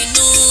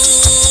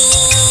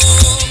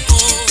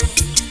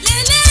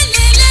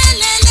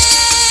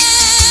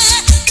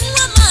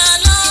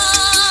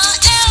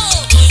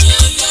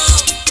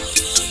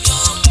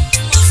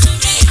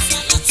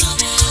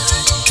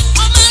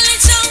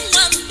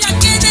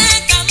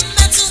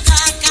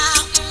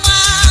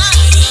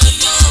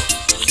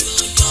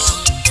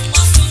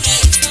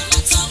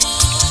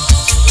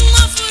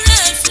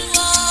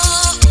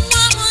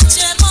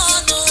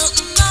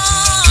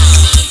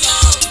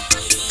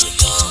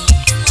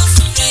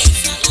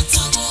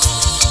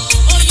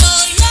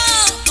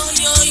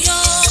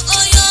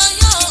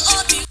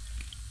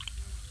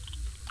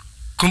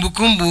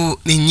 Kumbukumbu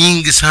ni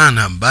nyingi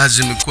sana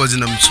ambazo zimekuwa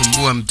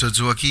zinamsumbua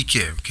mtoto wa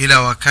kike.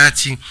 Kila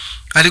wakati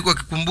alikuwa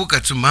akikumbuka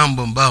tu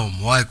mambo ambao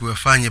mwahi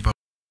kuyafanya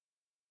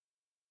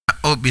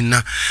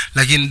Obina,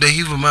 lakini ndio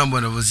hivyo mambo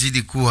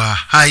yanavyozidi kuwa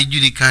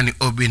haijulikani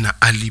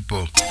Obina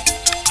alipo.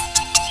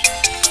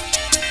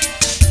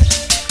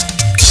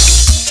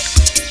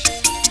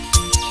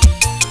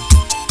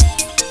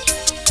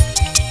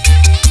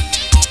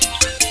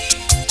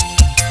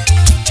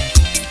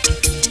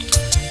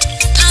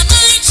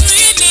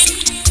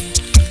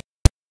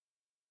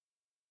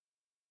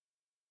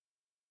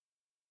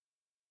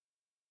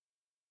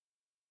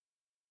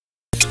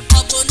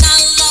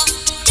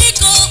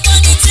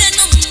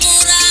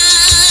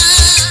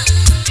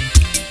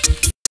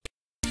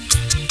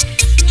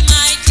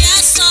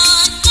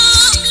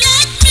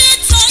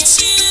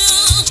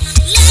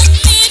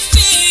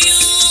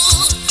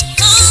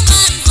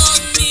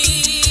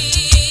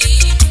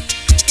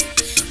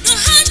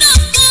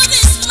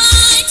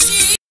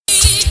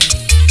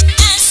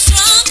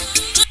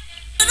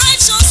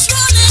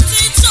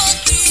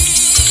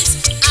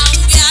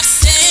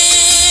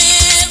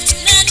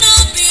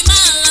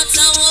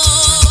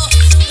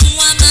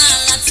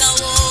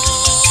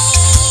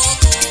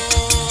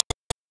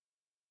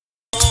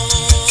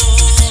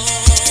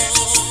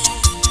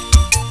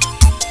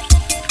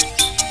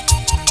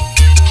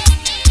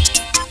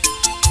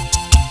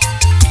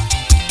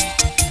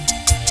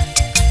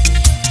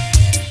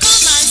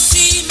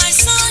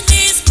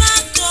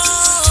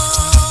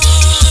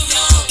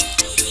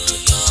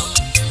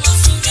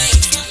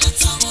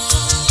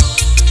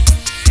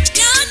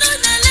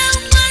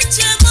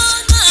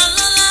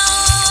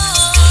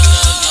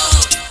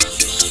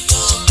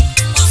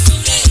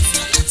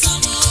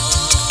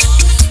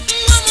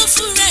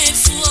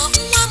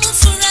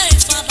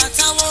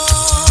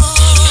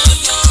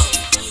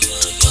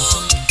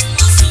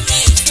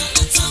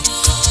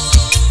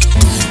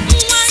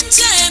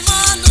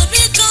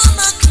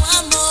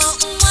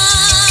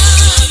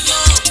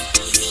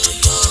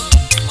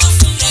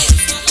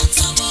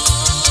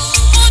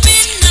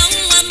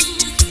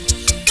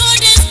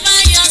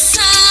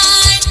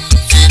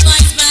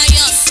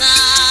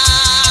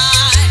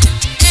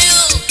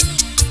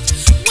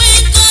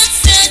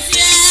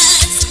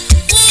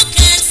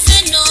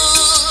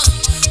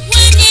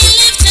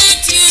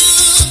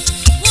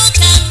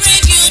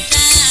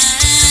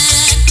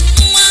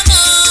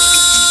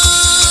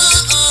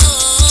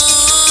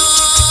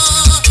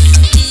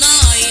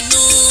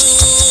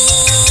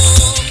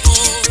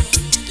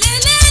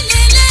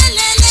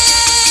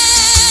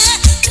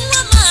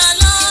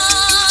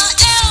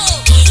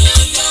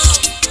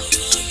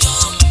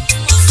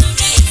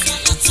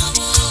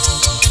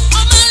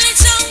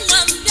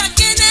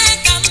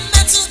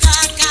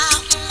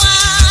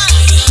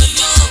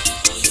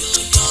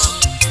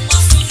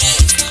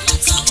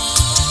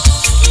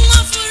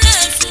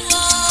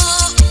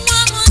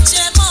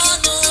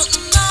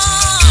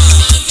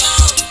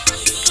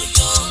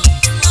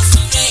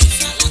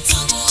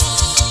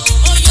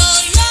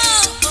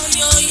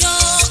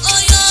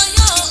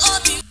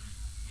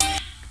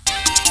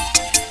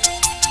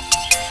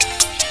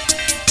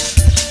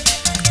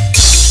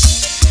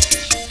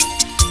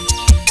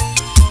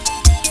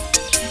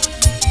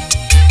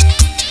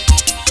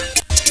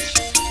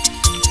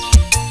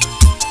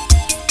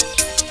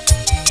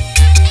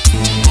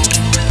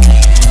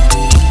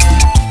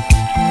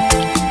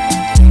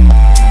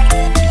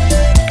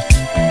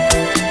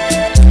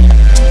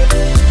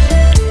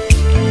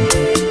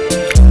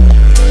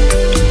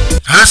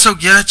 Sasa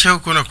ukiacha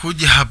huko na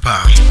kuja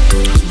hapa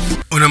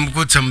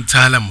unamkuta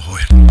mtaalamu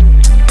huyo.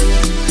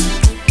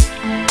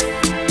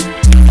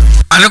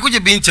 Anakuja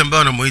binti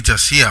ambaye anamuita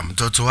Sia,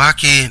 mtoto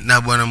wake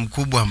na bwana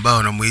mkubwa ambao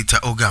anamuita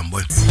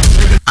Ogambwe.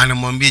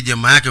 Anamwambia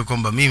jamaa yake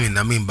kwamba mimi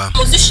na mimba.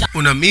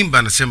 Una mimba?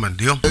 Anasema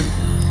ndio.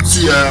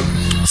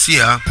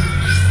 Sia.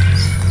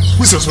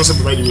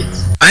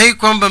 Ai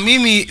kwamba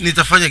mimi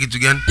nitafanya kitu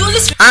gani?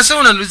 Asa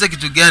unaniuliza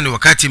kitu gani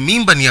wakati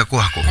mimba ni ya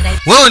kwako?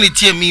 Wewe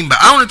nitie mimba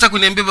au unataka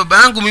kuniambia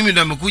baba yangu mimi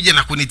ndo amekuja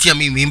na kunitia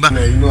mimi mimba?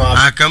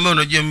 Kama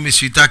unajua mimi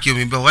sitaki hiyo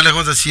mimba, wala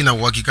kwanza sina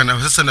uhakika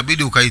na sasa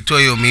inabidi ukaitoa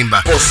hiyo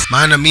mimba.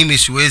 Maana mimi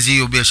siwezi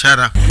hiyo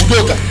biashara.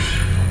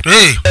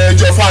 Hey.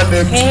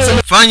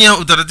 Fanya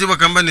utaratibu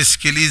kama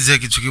nisikilize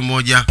kitu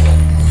kimoja.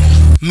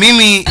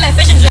 Mimi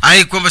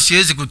ai kwamba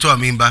siwezi kutoa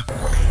mimba.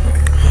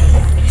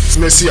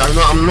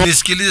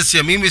 Nisikilize,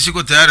 si mimi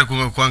siko tayari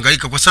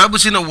kuhangaika kwa sababu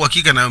sina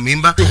uhakika na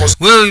mimba.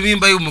 Wewe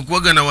mimba hiyo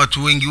umekuaga na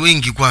watu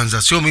wengi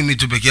kwanza, sio mimi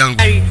tu peke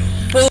yangu.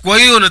 Kwa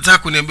hiyo nataka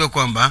kuniambia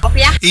kwamba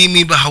hii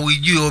mimba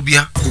hauijui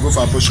Obia.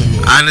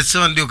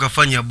 Anasema ndio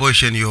kafanya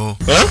abortion yo.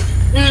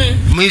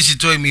 Mimi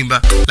sitoi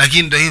mimba,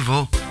 lakini ndio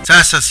hivyo.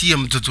 Sasa si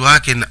mtoto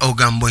wake na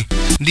Ogambwe.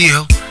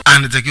 Ndio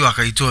anatakiwa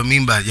akaitoa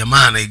mimba,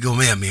 jamaa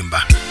anaigomea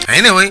mimba.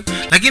 Anyway,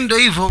 lakini ndio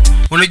hivyo,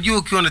 unajua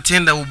ukiwa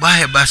unatenda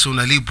ubaya basi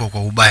unalipwa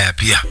kwa ubaya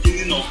pia.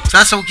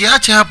 Sasa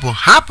ukiacha hapo,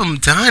 hapa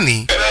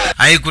mtaani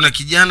kuna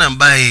kijana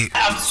ambaye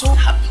I am so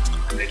happy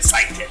and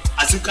excited.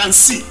 As you can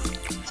see,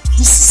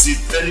 this is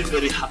a very,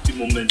 very happy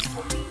moment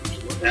for me.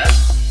 Yeah?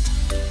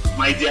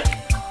 My dear,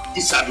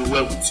 it shall be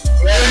well with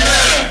you.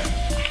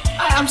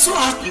 I am so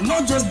happy,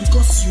 not just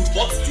because you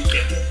bought the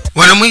ticket.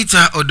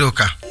 Wanamuita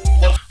Odoka.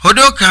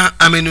 Odoka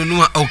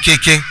amenunua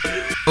okeke.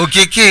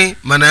 Okeke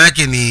maana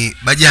yake ni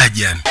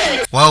bajaji yani.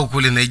 Wao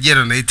kule Nigeria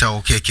wanaita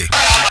okeke.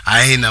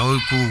 Na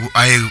huku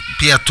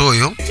pia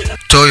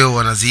Toyo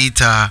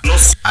wanaziita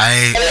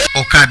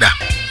Okada.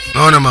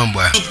 Naona mambo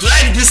haya.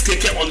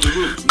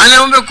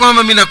 Anaomba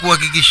kwamba mimi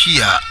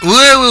nakuhakikishia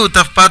wewe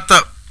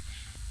utapata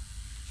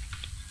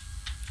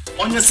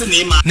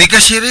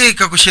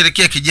nikashereka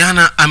kusherekea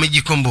kijana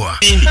amejikomboa.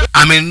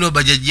 Amenunua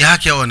bajaji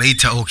yake au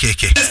wanaita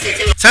okeke.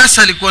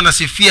 Sasa alikuwa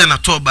anasifia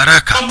anatoa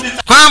baraka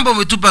kwamba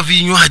umetupa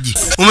vinywaji,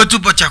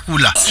 umetupa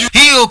chakula.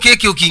 Hiyo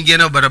okeke ukiingia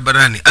nayo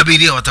barabarani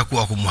abiria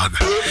watakuwa kumwaga.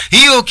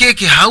 Hiyo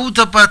okeke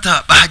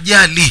hautapata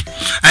ajali.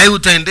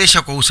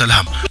 Utaendesha kwa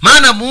usalama.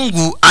 Maana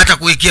Mungu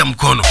atakuwekea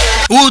mkono.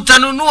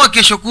 Utanunua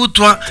kesho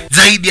kutwa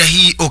zaidi ya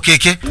hii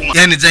okeke,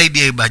 yani zaidi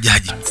ya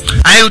bajaji.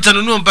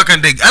 Utanunua mpaka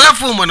ndege.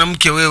 Alafu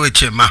mwanamke wewe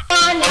chema.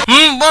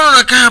 Mbona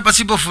unakaa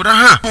pasipo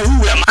furaha?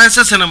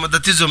 Sasa na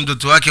matatizo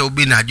mtoto wake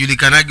Ubina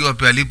hajulikanagi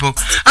wapi alipo.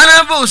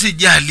 Anaomba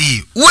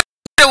usijali.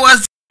 Wewe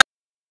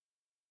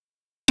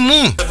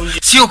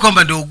sio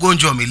kwamba ndio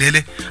ugonjwa wa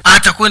milele,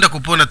 atakwenda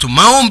kupona tu.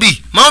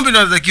 Maombi ndio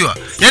unatakiwa.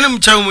 Yaani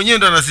mchawi mwenyewe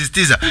ndio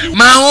anasisitiza.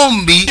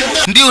 Maombi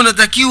ndio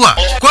unatakiwa.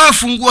 Kwa hiyo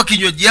fungua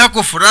kinywaji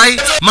yako, furahi.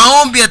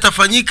 Maombi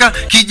yatafanyika,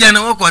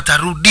 kijana wako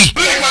atarudi.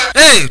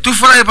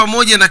 Tufurahi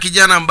pamoja na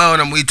kijana ambao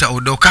anamuita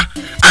Odoka.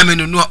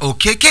 Amenunua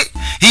okeke.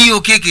 Hii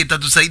okeke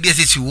itatusaidia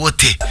sisi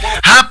wote.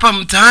 Hapa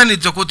mtaani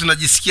tutakuwa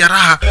tunajisikia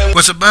raha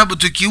kwa sababu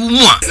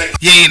tukiumwa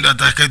yeye ndo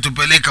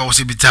atakayetupeleka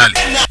hospitali.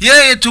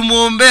 Yeye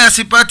tumuombea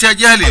asipate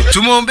ajali.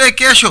 Tumuombee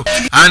kesho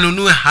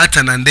anunue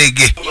hata na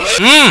ndege.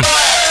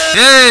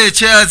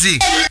 Cheers.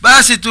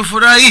 Basi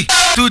tufurahi,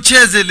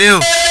 tucheze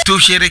leo,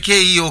 tusherekee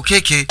hiyo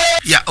okeke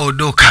ya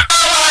Odoka.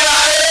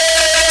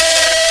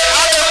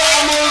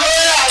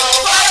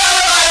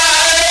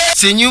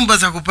 Si nyumba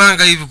za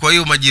kupanga hivi, kwa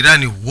hiyo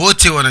majirani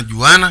wote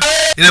wanajuana.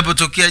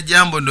 Inapotokea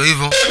jambo ndio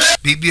hivyo.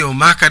 Bibi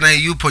Omaka naye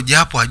yupo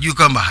japo hajui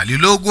kama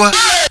halilogwa.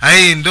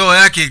 Ndoa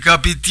yake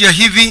ikapitia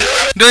hivi.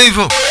 Ndio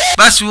hivyo.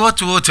 Basi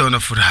wote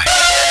wanafurahi.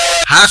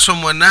 Haswa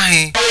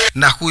mwanae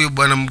na huyu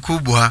bwana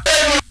mkubwa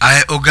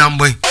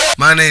Ogambwe.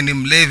 Maana ni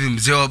mlevi,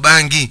 mzee wa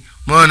bangi.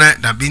 Umeona,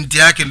 na binti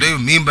yake ndio hiyo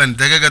mimba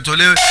nitakaka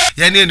tolewe.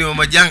 Yaani ni wa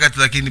majanga tu,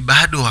 lakini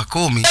bado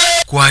hakomi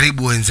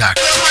kuharibu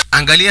wenzake.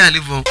 Angalia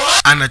alivyo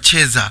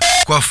anacheza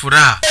kwa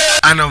furaha.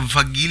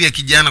 Anamfagilia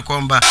kijana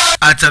kwamba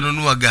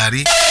atanunua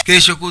gari.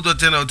 Kesho kutwa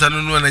tena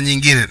utanunua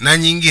na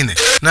nyingine.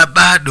 Na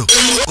bado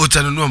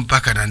utanunua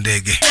mpaka na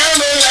ndege.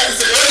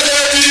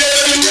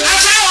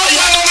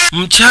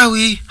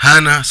 Mchawi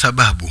hana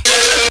sababu.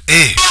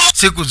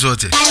 Siku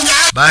zote.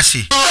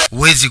 Basi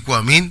huwezi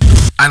kuamini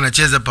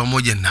anacheza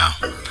pamoja nao.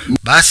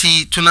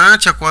 Basi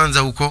tunaacha kwanza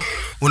huko,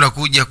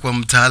 unakuja kwa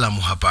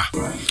mtaalamu hapa.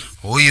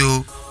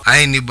 Huyu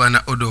ni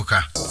bwana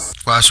Odoka.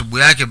 Kwa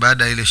asubuhi yake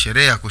baada ile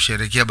sherehe ya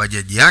kusherekea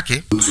bajaji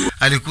yake,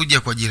 alikuja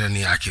kwa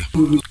jirani yake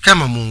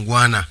kama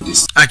muungwana,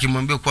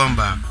 akimwambia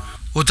kwamba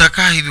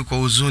utakaa hivi kwa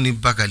huzuni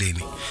mpaka lini?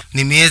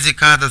 Ni miezi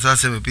kadhaa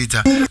sasa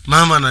imepita.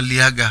 Mama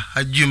analiaga,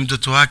 hajui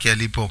mtoto wake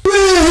alipo.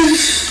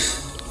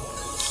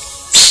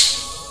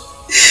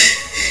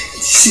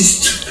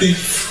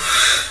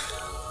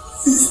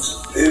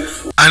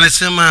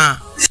 Anasema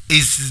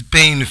it's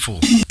painful.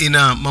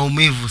 Ina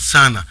maumivu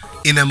sana.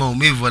 Ina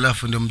maumivu,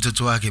 alafu ndio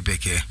mtoto wake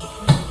pekee.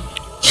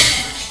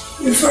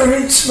 If I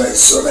reach my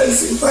son,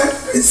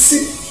 I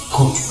see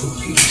God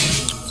forbid.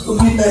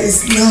 Obina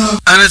is now.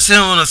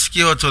 Anasema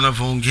unasikia watu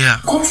wanavyoongea.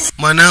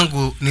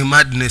 Mwanangu ni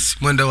madness,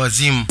 mwenda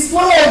wazimu.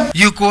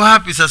 Yuko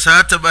wapi sasa?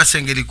 Hata basi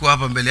angelikuwa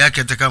hapa mbele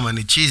yake hata kama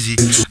ni chizi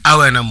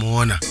au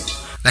anamuona.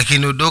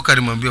 Lakini Odoka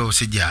alimwambia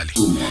usijali.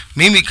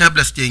 Mimi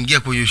kabla sijaingia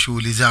kwenye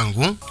shughuli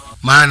zangu,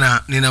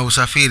 maana nina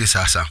usafiri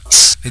sasa,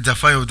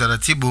 nitafanya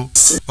utaratibu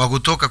wa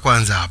kutoka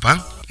kwanza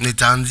hapa.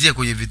 Nitaanzia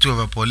kwenye vituo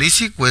vya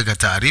polisi kuweka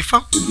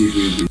taarifa,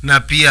 na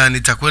pia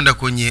nitakwenda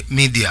kwenye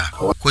media,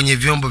 kwenye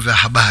vyombo vya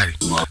habari,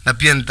 na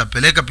pia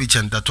nitapeleka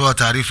picha, nitatoa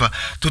taarifa.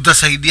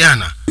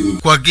 Tutasaidiana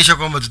kuhakikisha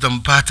kwamba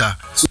tutampata.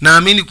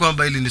 Naamini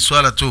kwamba hili ni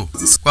swala tu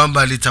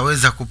kwamba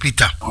litaweza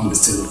kupita.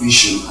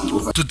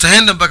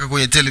 Tutaenda mpaka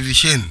kwenye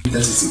television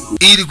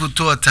ili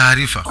kutoa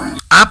taarifa.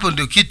 Hapo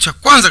ndio kitu cha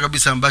kwanza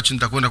kabisa ambacho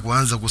nitakwenda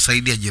kuanza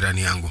kusaidia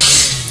jirani yangu.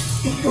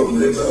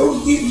 problem,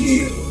 I'll give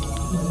you.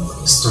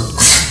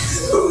 Stop.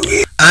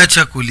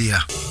 Acha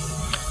kulia.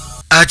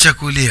 Acha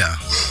kulia.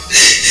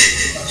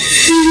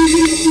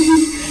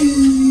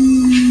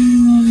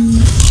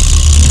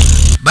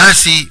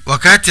 Basi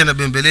wakati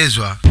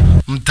anabembelezwa,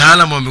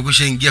 mtaalamu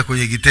amekwisha ingia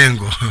kwenye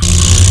kitengo.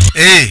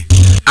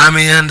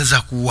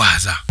 Ameanza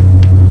kuwaza.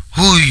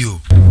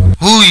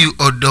 Huyu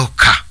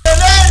Odoka.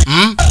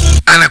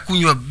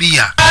 Anakunywa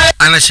bia,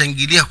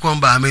 anashangilia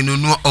kwamba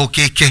amenunua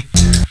okeke.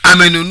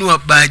 Amenunua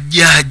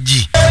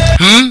bajaji.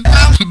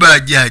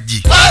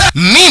 Bajaji.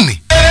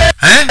 Mimi?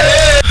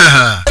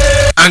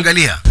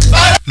 Angalia.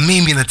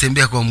 Mimi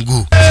natembea kwa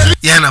mguu.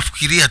 Yeye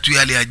anafikiria tu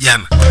yale ya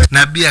jana.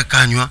 Na bia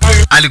kanywa,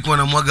 alikuwa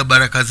na mwaga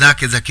baraka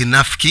zake za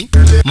kinafiki.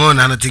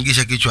 Mbona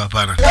anatingisha kichwa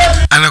hapana.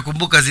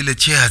 Anakumbuka zile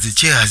cheers.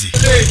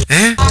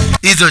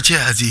 Hizo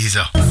cheers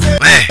hizo.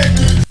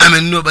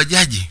 Amenunua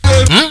bajaji.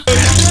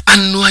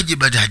 Anuaje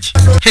bajaji?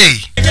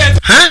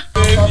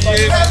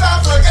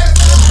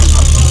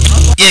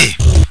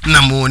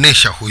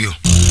 Namuonesha huyo.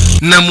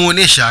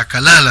 Namuonesha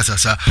akalala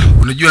sasa.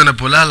 Unajua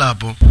anapolala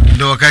hapo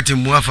ndio wakati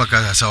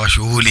muafaka sasa wa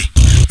shughuli.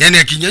 Yani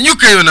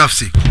akinyanyuka hiyo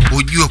nafsi,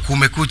 ujue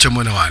kumekucha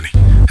mwanawani.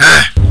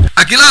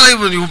 Akilala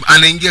hivyo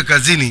anaingia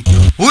kazini.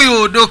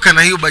 Huyo Odoka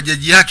na hiyo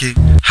bajaji yake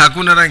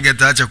hakuna rangi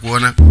ataacha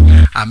kuona.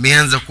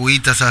 Ameanza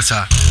kuita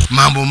sasa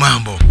mambo.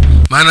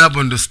 Maana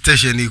hapo ndo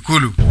station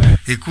Ikulu.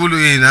 Ikulu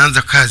hii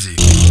inaanza kazi.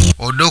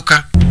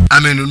 Odoka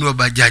amenunua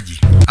bajaji.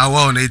 Au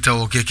wao wanaita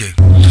okeke.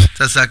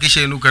 Sasa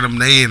akisha inuka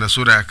namna hii na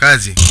sura ya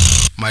kazi,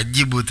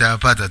 majibu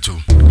utayapata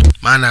tu.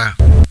 Maana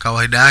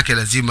kawaida yake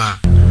lazima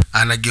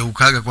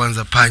anageukaga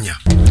kwanza panya.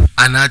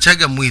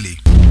 Anaachaga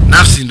mwili.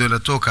 Nafsi ndio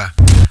inatoka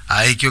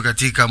ikiwa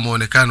katika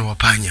muonekano wa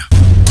panya.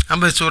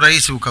 Ambaye sio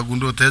rahisi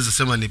ukagundua, utaweza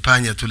sema ni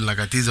panya tu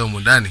linakatiza huko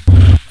ndani.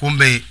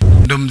 Kumbe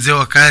ndo mzee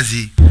wa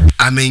kazi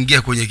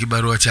ameingia kwenye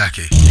kibarua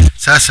chake.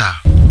 Sasa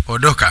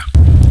Odoka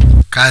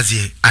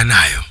kazi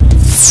anayo.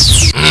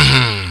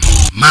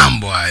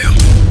 Mambo hayo.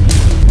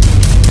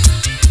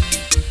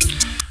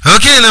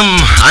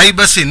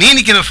 Basi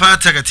nini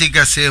kinafuata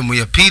katika sehemu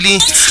ya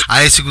pili?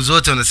 Siku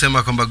zote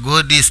wanasema kwamba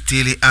God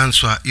still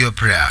answer your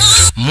prayer.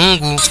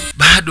 Mungu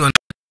bado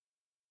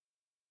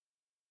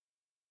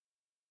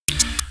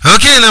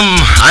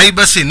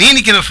basi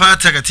nini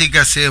kinafuata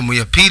katika sehemu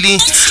ya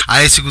pili?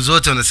 Siku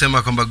zote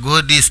wanasema kwamba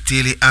God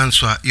still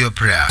answer your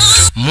prayer.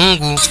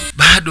 Mungu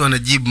bado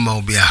anajibu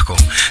maombi yako.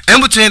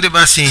 Hebu tuende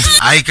basi.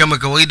 Kama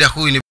kawaida,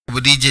 huyu ni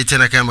Babu DJ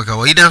tena kama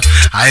kawaida.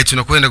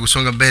 Tunakwenda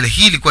kusonga mbele.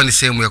 Hii ilikuwa ni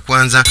sehemu ya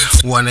kwanza.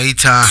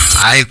 Wanaita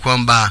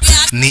kwamba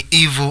ni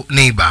evil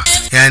neighbor,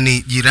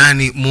 yani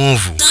jirani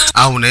muovu,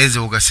 au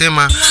unaweza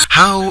ukasema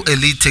how a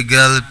little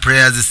girl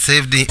prayers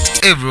saved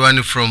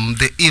everyone from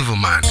the evil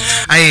man.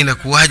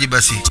 Inakuwaje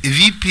basi?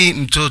 Vipi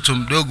mtoto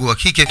mdogo wa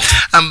kike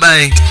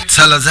ambaye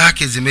sala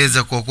zake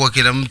zimeweza kuokoa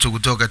kila mtu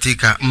kutoka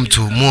katika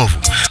mtu muovu?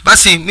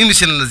 Basi mimi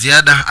sina la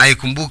ziada.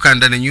 Kumbuka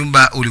ndani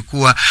nyumba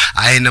ulikuwa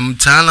na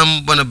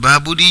mtaalamu bwana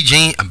Babu DJ,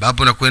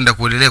 ambapo nakwenda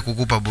kuendelea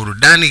kukupa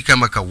burudani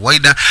kama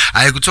kawaida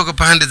kutoka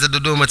pande za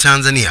Dodoma,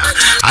 Tanzania.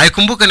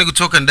 Kumbuka ni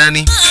kutoka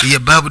ndani ya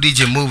Babu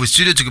DJ Movie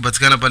Studio,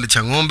 tukipatikana pale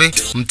Changombe,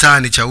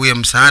 mtaani Chawia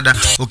Msaada.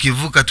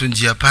 Ukivuka tu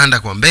njia panda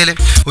kwa mbele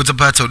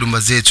utapata huduma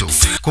zetu.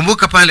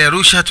 Kumbuka pale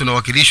Arusha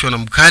tunawakilishwa na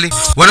mkali,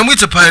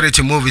 wanamuita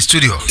Pirate Movie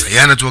Studio.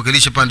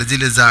 Tuwakilisha pande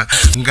zile za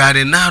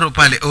Ngarenaro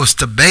pale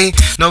Oyster Bay,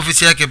 na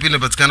ofisi yake pia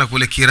inapatikana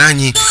kule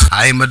Kiranyi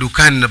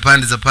madukani na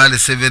pande za pale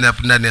 7 up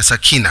ndani ya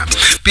Sakina.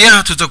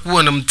 Pia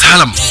tutakuwa na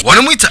mtaalamu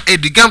wanamuita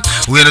Edgar,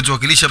 huyu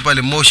anatuwakilisha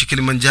pale Moshi,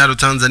 Kilimanjaro,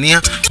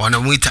 Tanzania.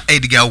 Wanamuita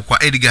Edgar au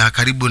kwa Edgar,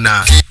 karibu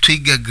na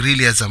Twiga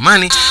Grill ya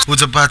zamani.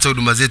 Utapata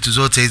huduma zetu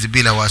zote hizi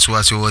bila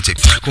wasiwasi wote.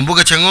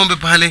 Kumbuka Changombe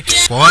pale,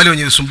 kwa wale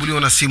wenye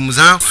usumbuliwa na simu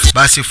zao,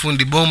 basi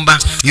fundi bomba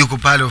yuko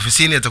pale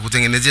ofisini,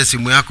 atakutengenezea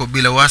simu yako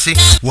bila wasi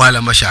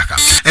wala mashaka.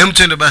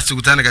 Twende basi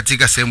tukutane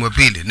katika sehemu ya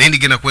pili. Nini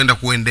kinakwenda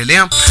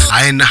kuendelea?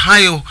 Na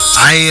hayo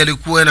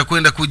yalikuwa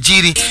yanakwenda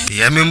kujiri,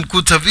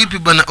 yamemkuta vipi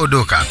bana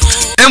Odoka?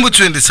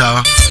 Twende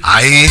sawa.